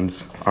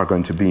professions are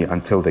going to be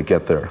until they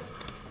get there.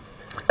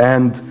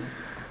 And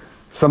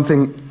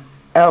something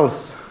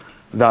else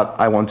that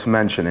I want to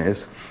mention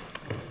is,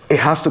 it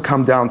has to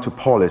come down to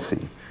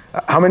policy.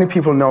 How many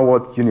people know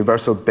what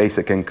universal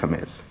basic income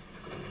is?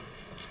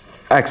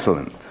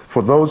 Excellent.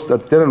 For those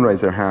that didn't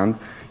raise their hand,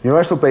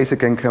 Universal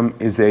basic income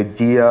is the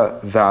idea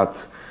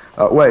that,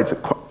 well, it's a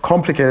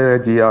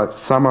complicated idea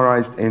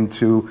summarized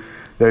into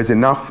there's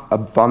enough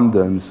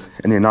abundance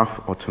and enough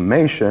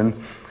automation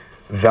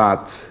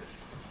that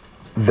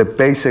the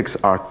basics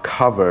are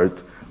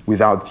covered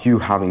without you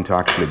having to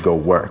actually go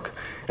work.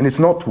 And it's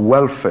not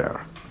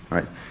welfare,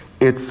 right?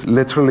 It's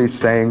literally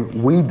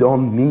saying we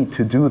don't need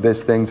to do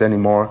these things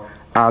anymore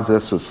as a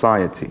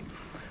society,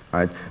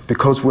 right?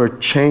 Because we're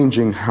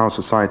changing how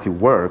society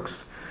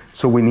works,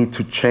 so we need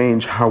to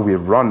change how we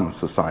run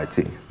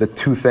society. The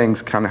two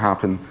things can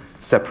happen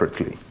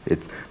separately.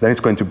 Then it's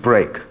going to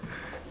break,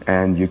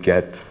 and you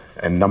get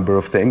a number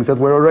of things that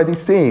we're already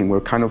seeing.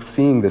 We're kind of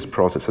seeing this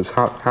process as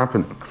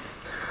happening.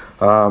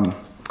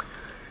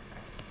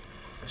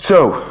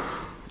 So,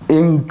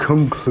 in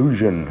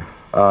conclusion,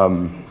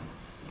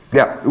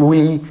 yeah,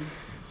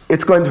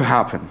 it's going to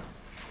happen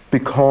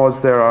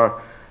because there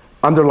are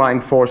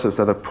underlying forces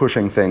that are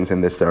pushing things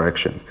in this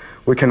direction.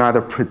 We can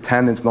either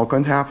pretend it's not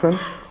going to happen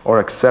or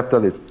accept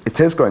that it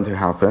is going to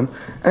happen,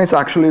 and it's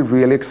actually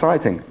really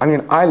exciting. I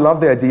mean, I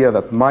love the idea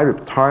that my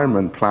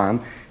retirement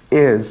plan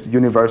is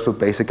universal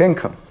basic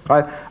income.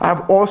 Right? I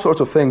have all sorts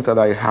of things that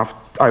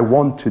I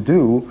want to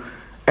do,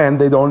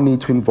 and they don't need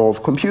to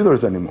involve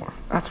computers anymore.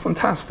 That's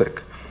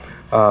fantastic.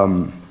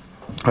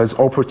 There's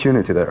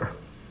opportunity there.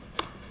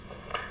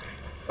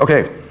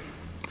 Okay,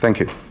 thank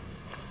you.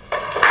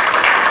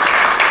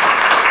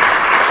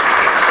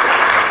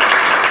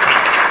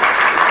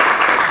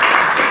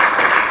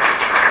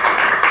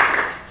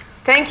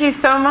 Thank you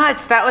so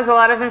much. That was a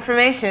lot of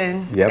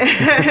information. Yep.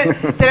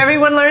 Did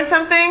everyone learn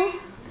something?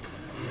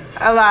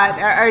 A lot.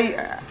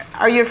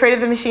 Are you afraid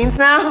of the machines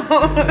now?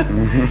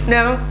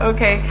 No?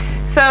 Okay.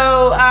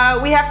 So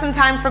we have some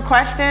time for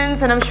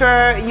questions, and I'm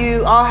sure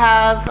you all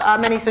have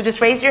many. So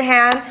just raise your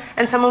hand,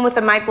 and someone with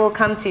the mic will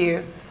come to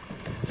you.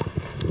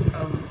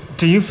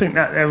 Do you think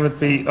that there would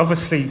be,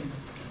 obviously,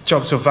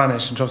 jobs will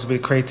vanish and jobs will be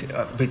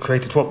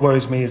created. What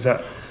worries me is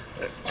that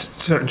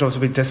certain jobs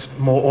will be just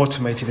more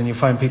automated, and you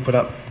find people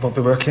that won't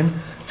be working.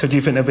 So do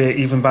you think there'll be an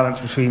even balance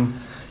between new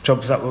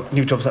jobs that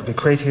will be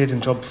created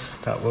and jobs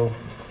that will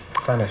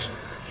vanish?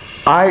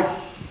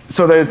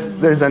 So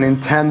there's an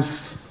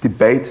intense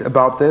debate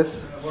about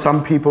this.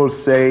 Some people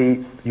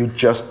say you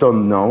just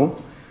don't know.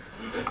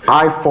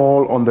 I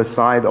fall on the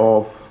side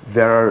of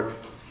there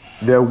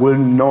will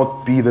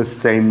not be the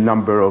same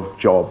number of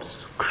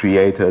jobs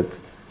created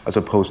as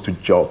opposed to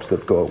jobs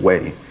that go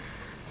away.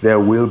 There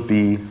will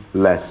be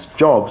less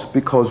jobs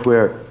because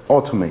we're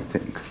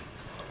automating.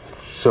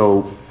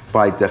 So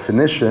by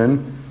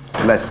definition,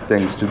 less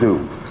things to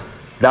do.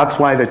 That's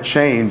why the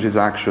change is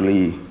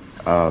actually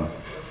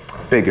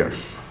bigger.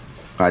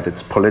 Right?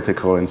 It's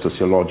political and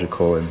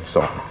sociological and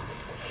so on.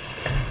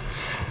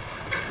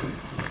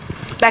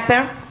 Back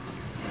there?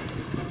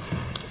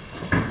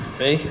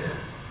 Me?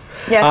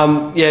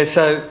 Yes. Yeah,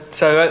 so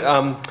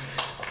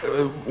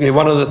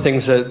one of the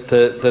things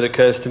that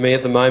occurs to me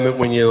at the moment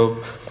when you're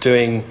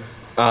doing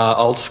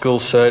old school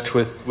search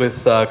with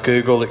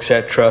Google,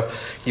 etc.,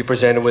 you're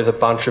presented with a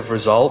bunch of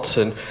results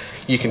and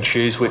you can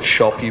choose which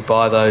shop you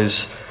buy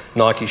those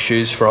Nike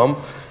shoes from.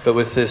 But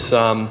with this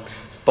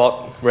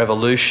bot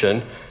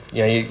revolution,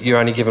 you know, you're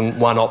only given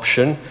one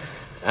option,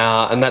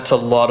 and that's a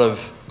lot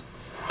of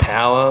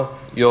power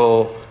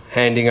you're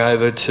handing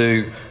over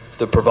to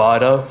the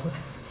provider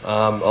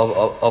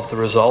of the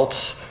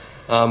results.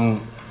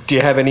 Do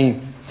you have any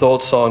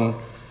thoughts on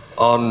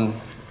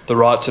the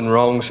rights and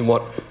wrongs and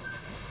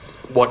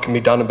what can be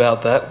done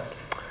about that?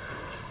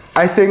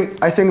 I think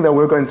that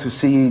we're going to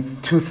see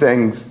two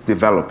things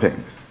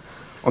developing.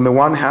 On the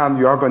one hand,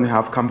 you are going to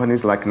have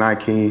companies like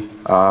Nike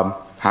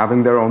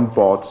having their own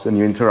bots, and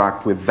you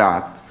interact with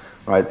that,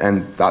 right?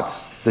 And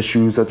that's the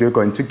shoes that you're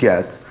going to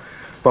get.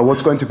 But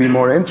what's going to be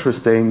more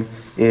interesting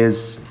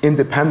is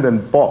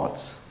independent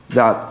bots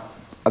that,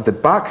 at the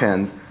back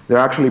end, they're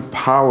actually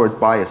powered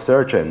by a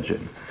search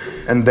engine,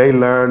 and they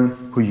learn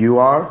who you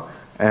are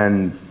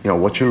and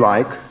what you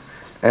like,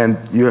 and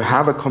you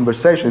have a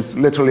conversation. It's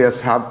literally as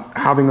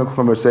having a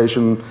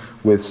conversation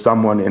with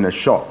someone in a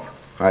shop,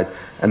 right?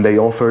 And they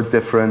offer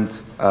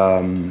different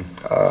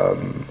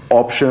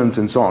options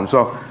and so on.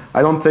 So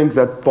I don't think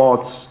that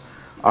bots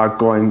are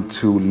going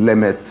to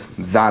limit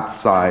that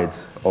side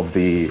of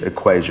the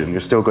equation. You're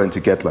still going to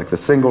get like the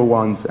single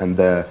ones and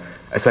the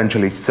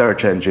essentially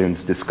search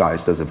engines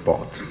disguised as a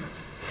bot.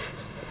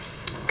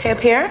 Okay,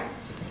 up here.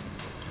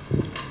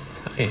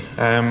 Hey,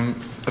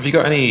 have you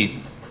got any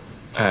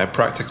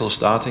practical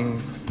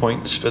starting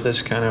points for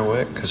this kind of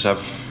work? Because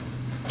I've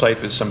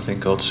played with something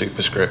called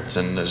Superscript,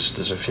 and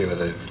there's a few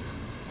other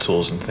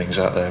tools and things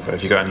out there. But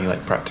have you got any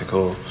like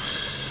practical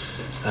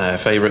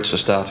favorites or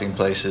starting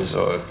places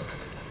or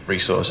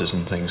resources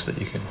and things that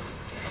you can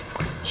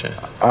share?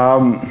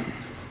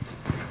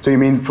 So you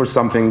mean for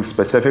something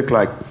specific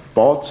like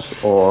bots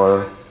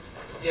or?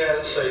 Yeah,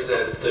 let's say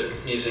the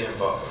museum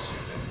bot or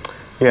something.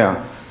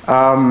 Yeah.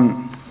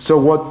 So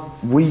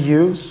what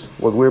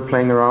we're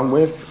playing around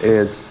with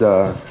is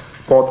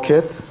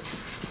BotKit,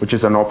 which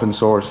is an open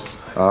source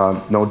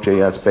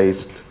Node.js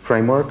based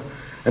framework.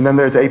 And then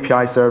there's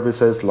API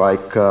services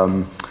like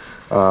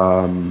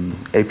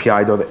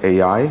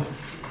API.ai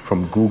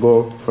from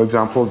Google, for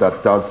example,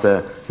 that does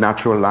the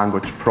natural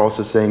language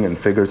processing and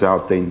figures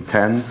out the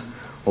intent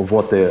of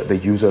what the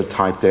user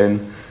typed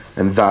in,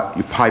 and that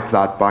you pipe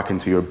that back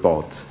into your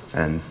bot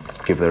and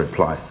give the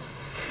reply.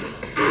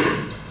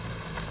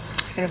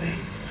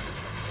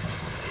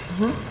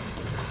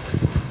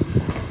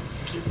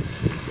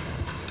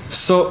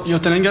 So you're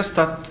telling us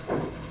that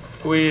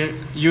we're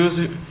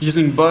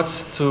using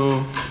bots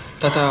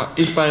that are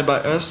inspired by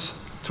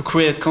us to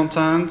create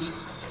content,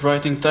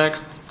 writing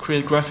text,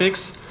 create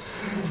graphics.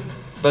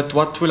 But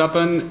what will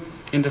happen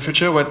in the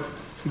future when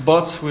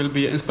bots will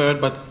be inspired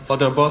by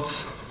other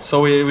bots?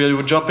 So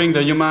we're dropping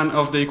the human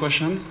of the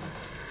equation.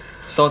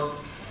 So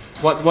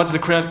what's the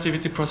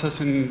creativity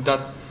process in that?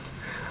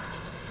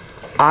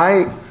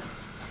 I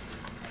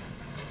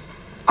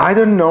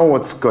don't know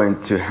what's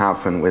going to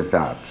happen with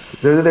that.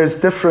 There's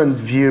different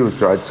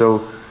views, right?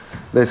 So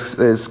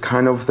there's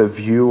kind of the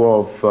view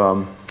of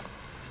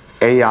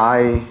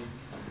AI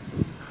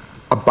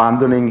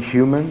abandoning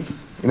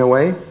humans in a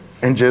way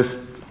and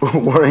just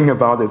worrying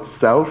about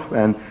itself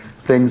and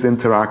things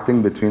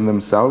interacting between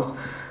themselves.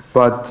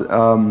 But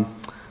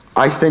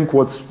I think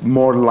what's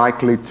more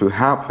likely to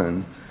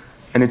happen,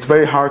 and it's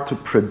very hard to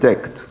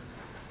predict,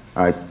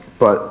 right,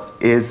 but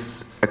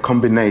is a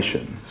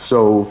combination.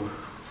 So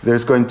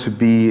there's going to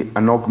be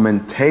an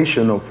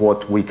augmentation of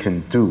what we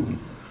can do,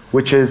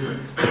 which is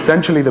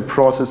essentially the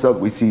process that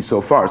we see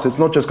so far. So it's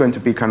not just going to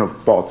be kind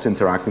of bots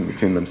interacting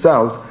between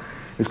themselves.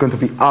 It's going to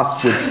be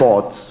us with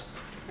bots,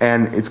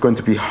 and it's going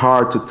to be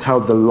hard to tell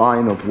the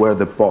line of where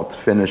the bot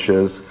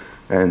finishes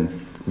and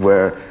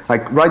where,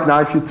 like right now,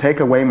 if you take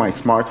away my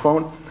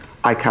smartphone,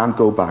 I can't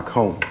go back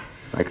home.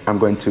 Like I'm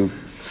going to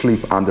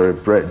sleep under a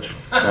bridge.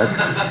 Right?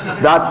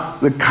 That's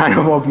the kind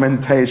of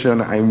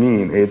augmentation I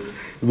mean. It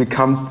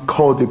becomes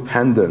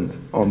codependent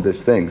on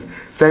these things.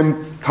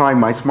 Same time,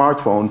 my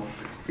smartphone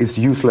is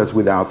useless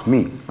without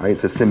me. Right?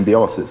 It's a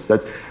symbiosis.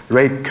 That's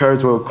Ray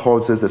Kurzweil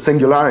calls this a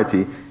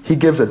singularity. He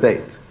gives a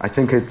date. I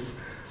think it's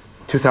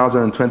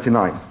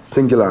 2029.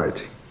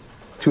 Singularity.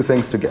 Two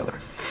things together.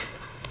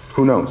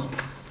 Who knows?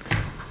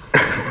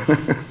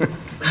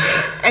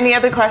 Any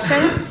other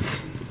questions?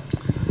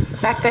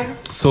 Back there?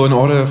 So in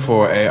order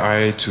for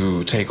AI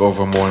to take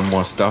over more and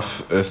more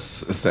stuff,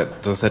 does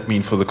that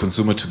mean for the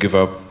consumer to give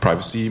up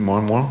privacy more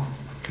and more?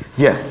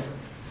 Yes.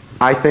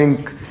 I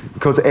think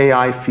because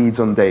AI feeds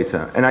on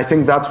data. And I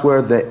think that's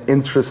where the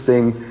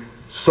interesting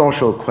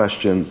social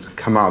questions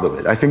come out of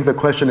it. I think the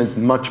question is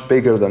much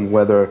bigger than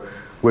whether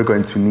we're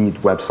going to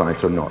need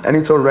websites or not. And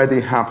it's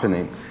already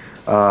happening.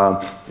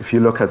 If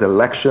you look at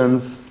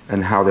elections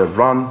and how they're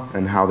run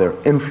and how they're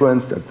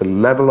influenced at the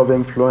level of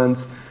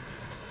influence,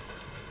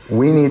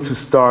 we need to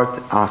start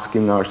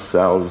asking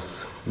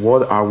ourselves,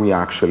 what are we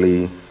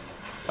actually,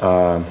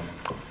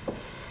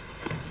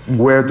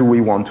 where do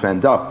we want to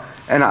end up?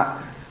 And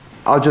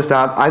I'll just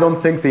add, I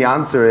don't think the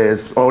answer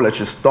is, oh, let's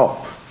just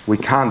stop. We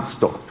can't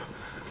stop.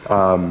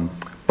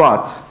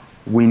 But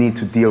we need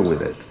to deal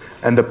with it.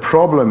 And the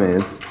problem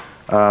is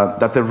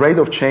that the rate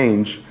of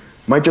change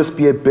might just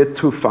be a bit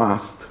too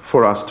fast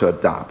for us to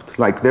adapt.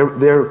 Like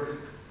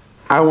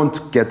I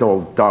won't get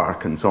all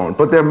dark and so on,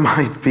 but there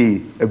might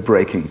be a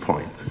breaking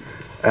point.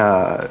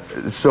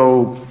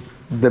 So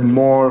the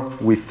more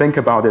we think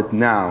about it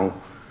now,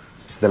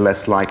 the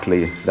less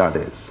likely that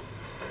is.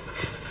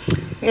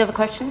 You have a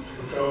question?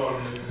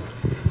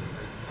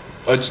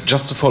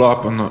 Just to follow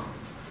up on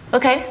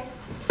Okay.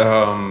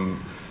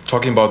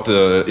 talking about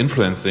the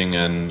influencing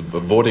and the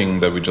voting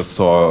that we just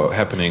saw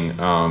happening,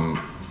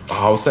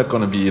 how's that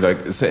going to be?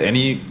 Like, is there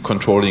any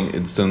controlling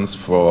instance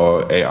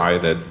for AI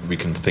that we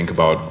can think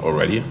about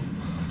already?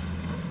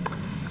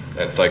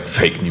 That's like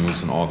fake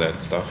news and all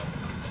that stuff.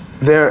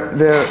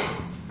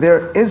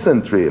 There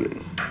isn't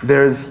really.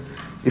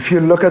 If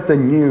you look at the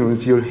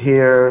news, you'll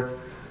hear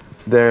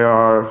there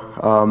are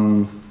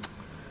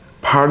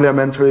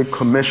parliamentary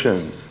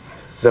commissions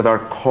that are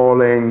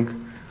calling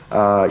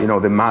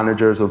the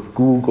managers of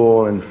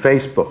Google and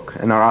Facebook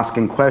and are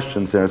asking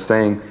questions. They're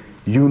saying,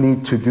 you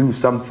need to do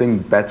something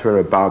better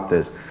about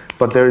this.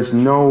 But there is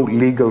no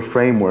legal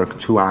framework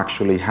to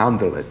actually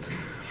handle it.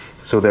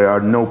 So there are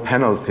no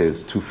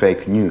penalties to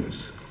fake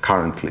news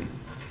currently.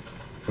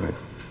 Right.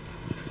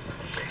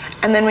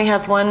 And then we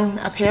have one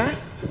up here.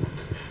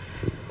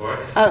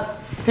 What?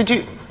 Did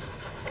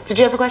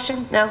you have a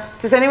question? No?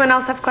 Does anyone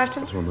else have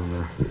questions?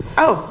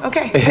 Oh,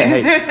 okay.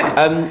 Hey.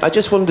 I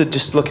just wondered,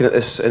 just looking at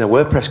this in a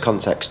WordPress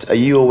context, are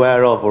you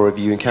aware of or have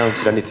you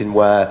encountered anything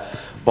where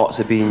bots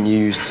are being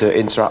used to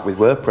interact with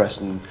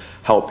WordPress and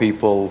help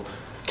people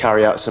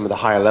carry out some of the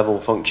higher level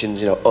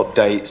functions,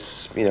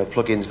 updates,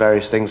 plugins,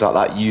 various things like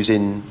that,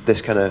 using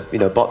this kind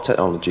of, bot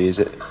technology? Is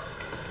it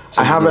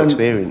something you've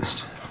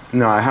experienced?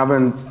 No, I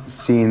haven't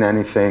seen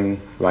anything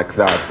like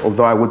that,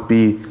 although I would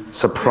be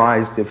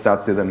surprised if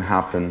that didn't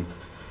happen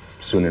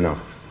soon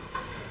enough.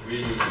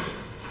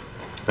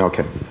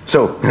 Okay,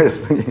 so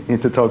yes, you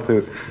need to talk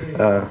to...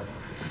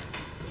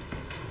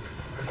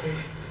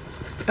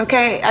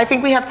 Okay, I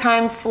think we have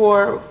time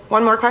for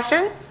one more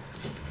question.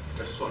 I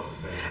just want to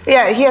say.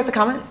 Yeah, he has a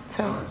comment.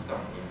 So.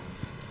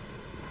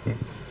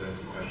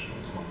 There's a question.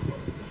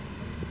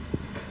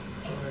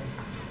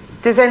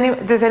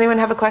 Does anyone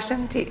have a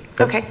question?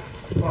 Okay.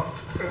 Well,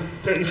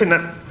 don't you think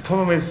that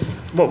problem is,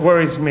 what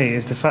worries me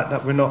is the fact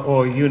that we're not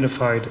all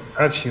unified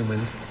as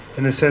humans,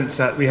 in the sense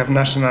that we have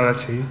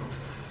nationality,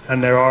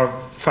 and there are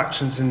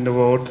factions in the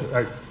world,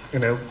 like, you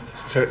know,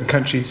 certain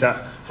countries that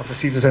are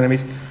perceived as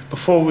enemies.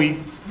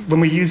 When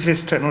we use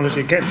this technology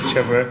against each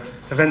other,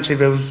 eventually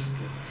those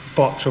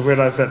bots will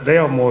realise that they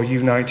are more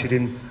united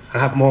and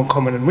have more in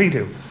common than we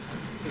do.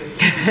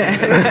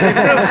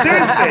 No,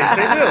 seriously,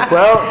 they will.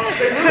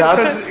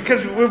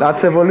 Well,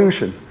 that's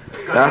evolution.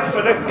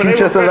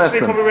 Teach us a lesson.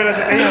 They probably realise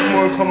that they have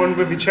more in common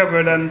with each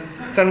other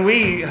than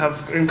we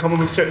have in common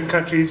with certain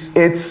countries.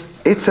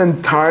 It's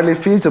entirely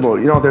feasible.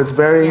 You know, there's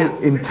very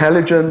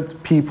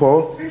intelligent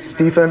people.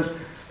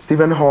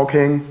 Stephen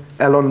Hawking,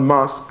 Elon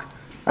Musk,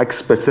 like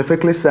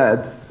specifically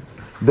said,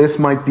 this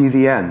might be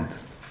the end.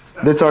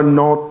 These are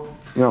not,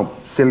 you know,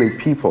 silly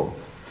people.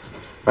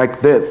 Like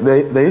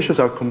the issues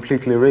are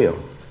completely real.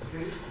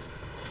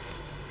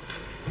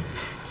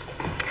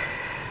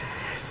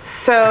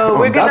 So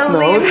we're going to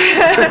leave.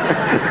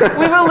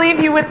 We will leave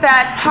you with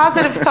that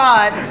positive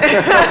thought.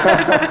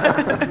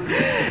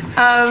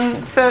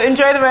 So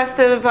enjoy the rest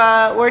of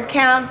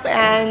WordCamp,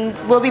 and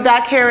we'll be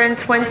back here in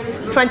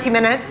 20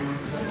 minutes.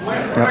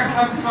 Yep.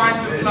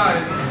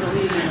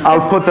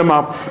 I'll put them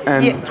up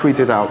and tweet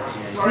it out.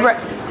 Right.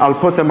 I'll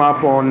put them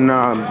up on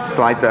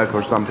slide deck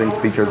or something,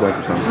 speaker deck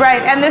or something.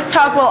 Right, and this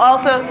talk will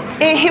also,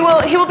 he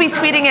will be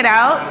tweeting it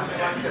out,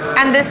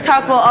 and this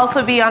talk will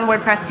also be on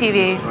WordPress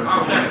TV.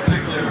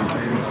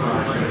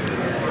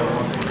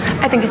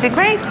 I think you did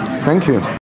great. Thank you.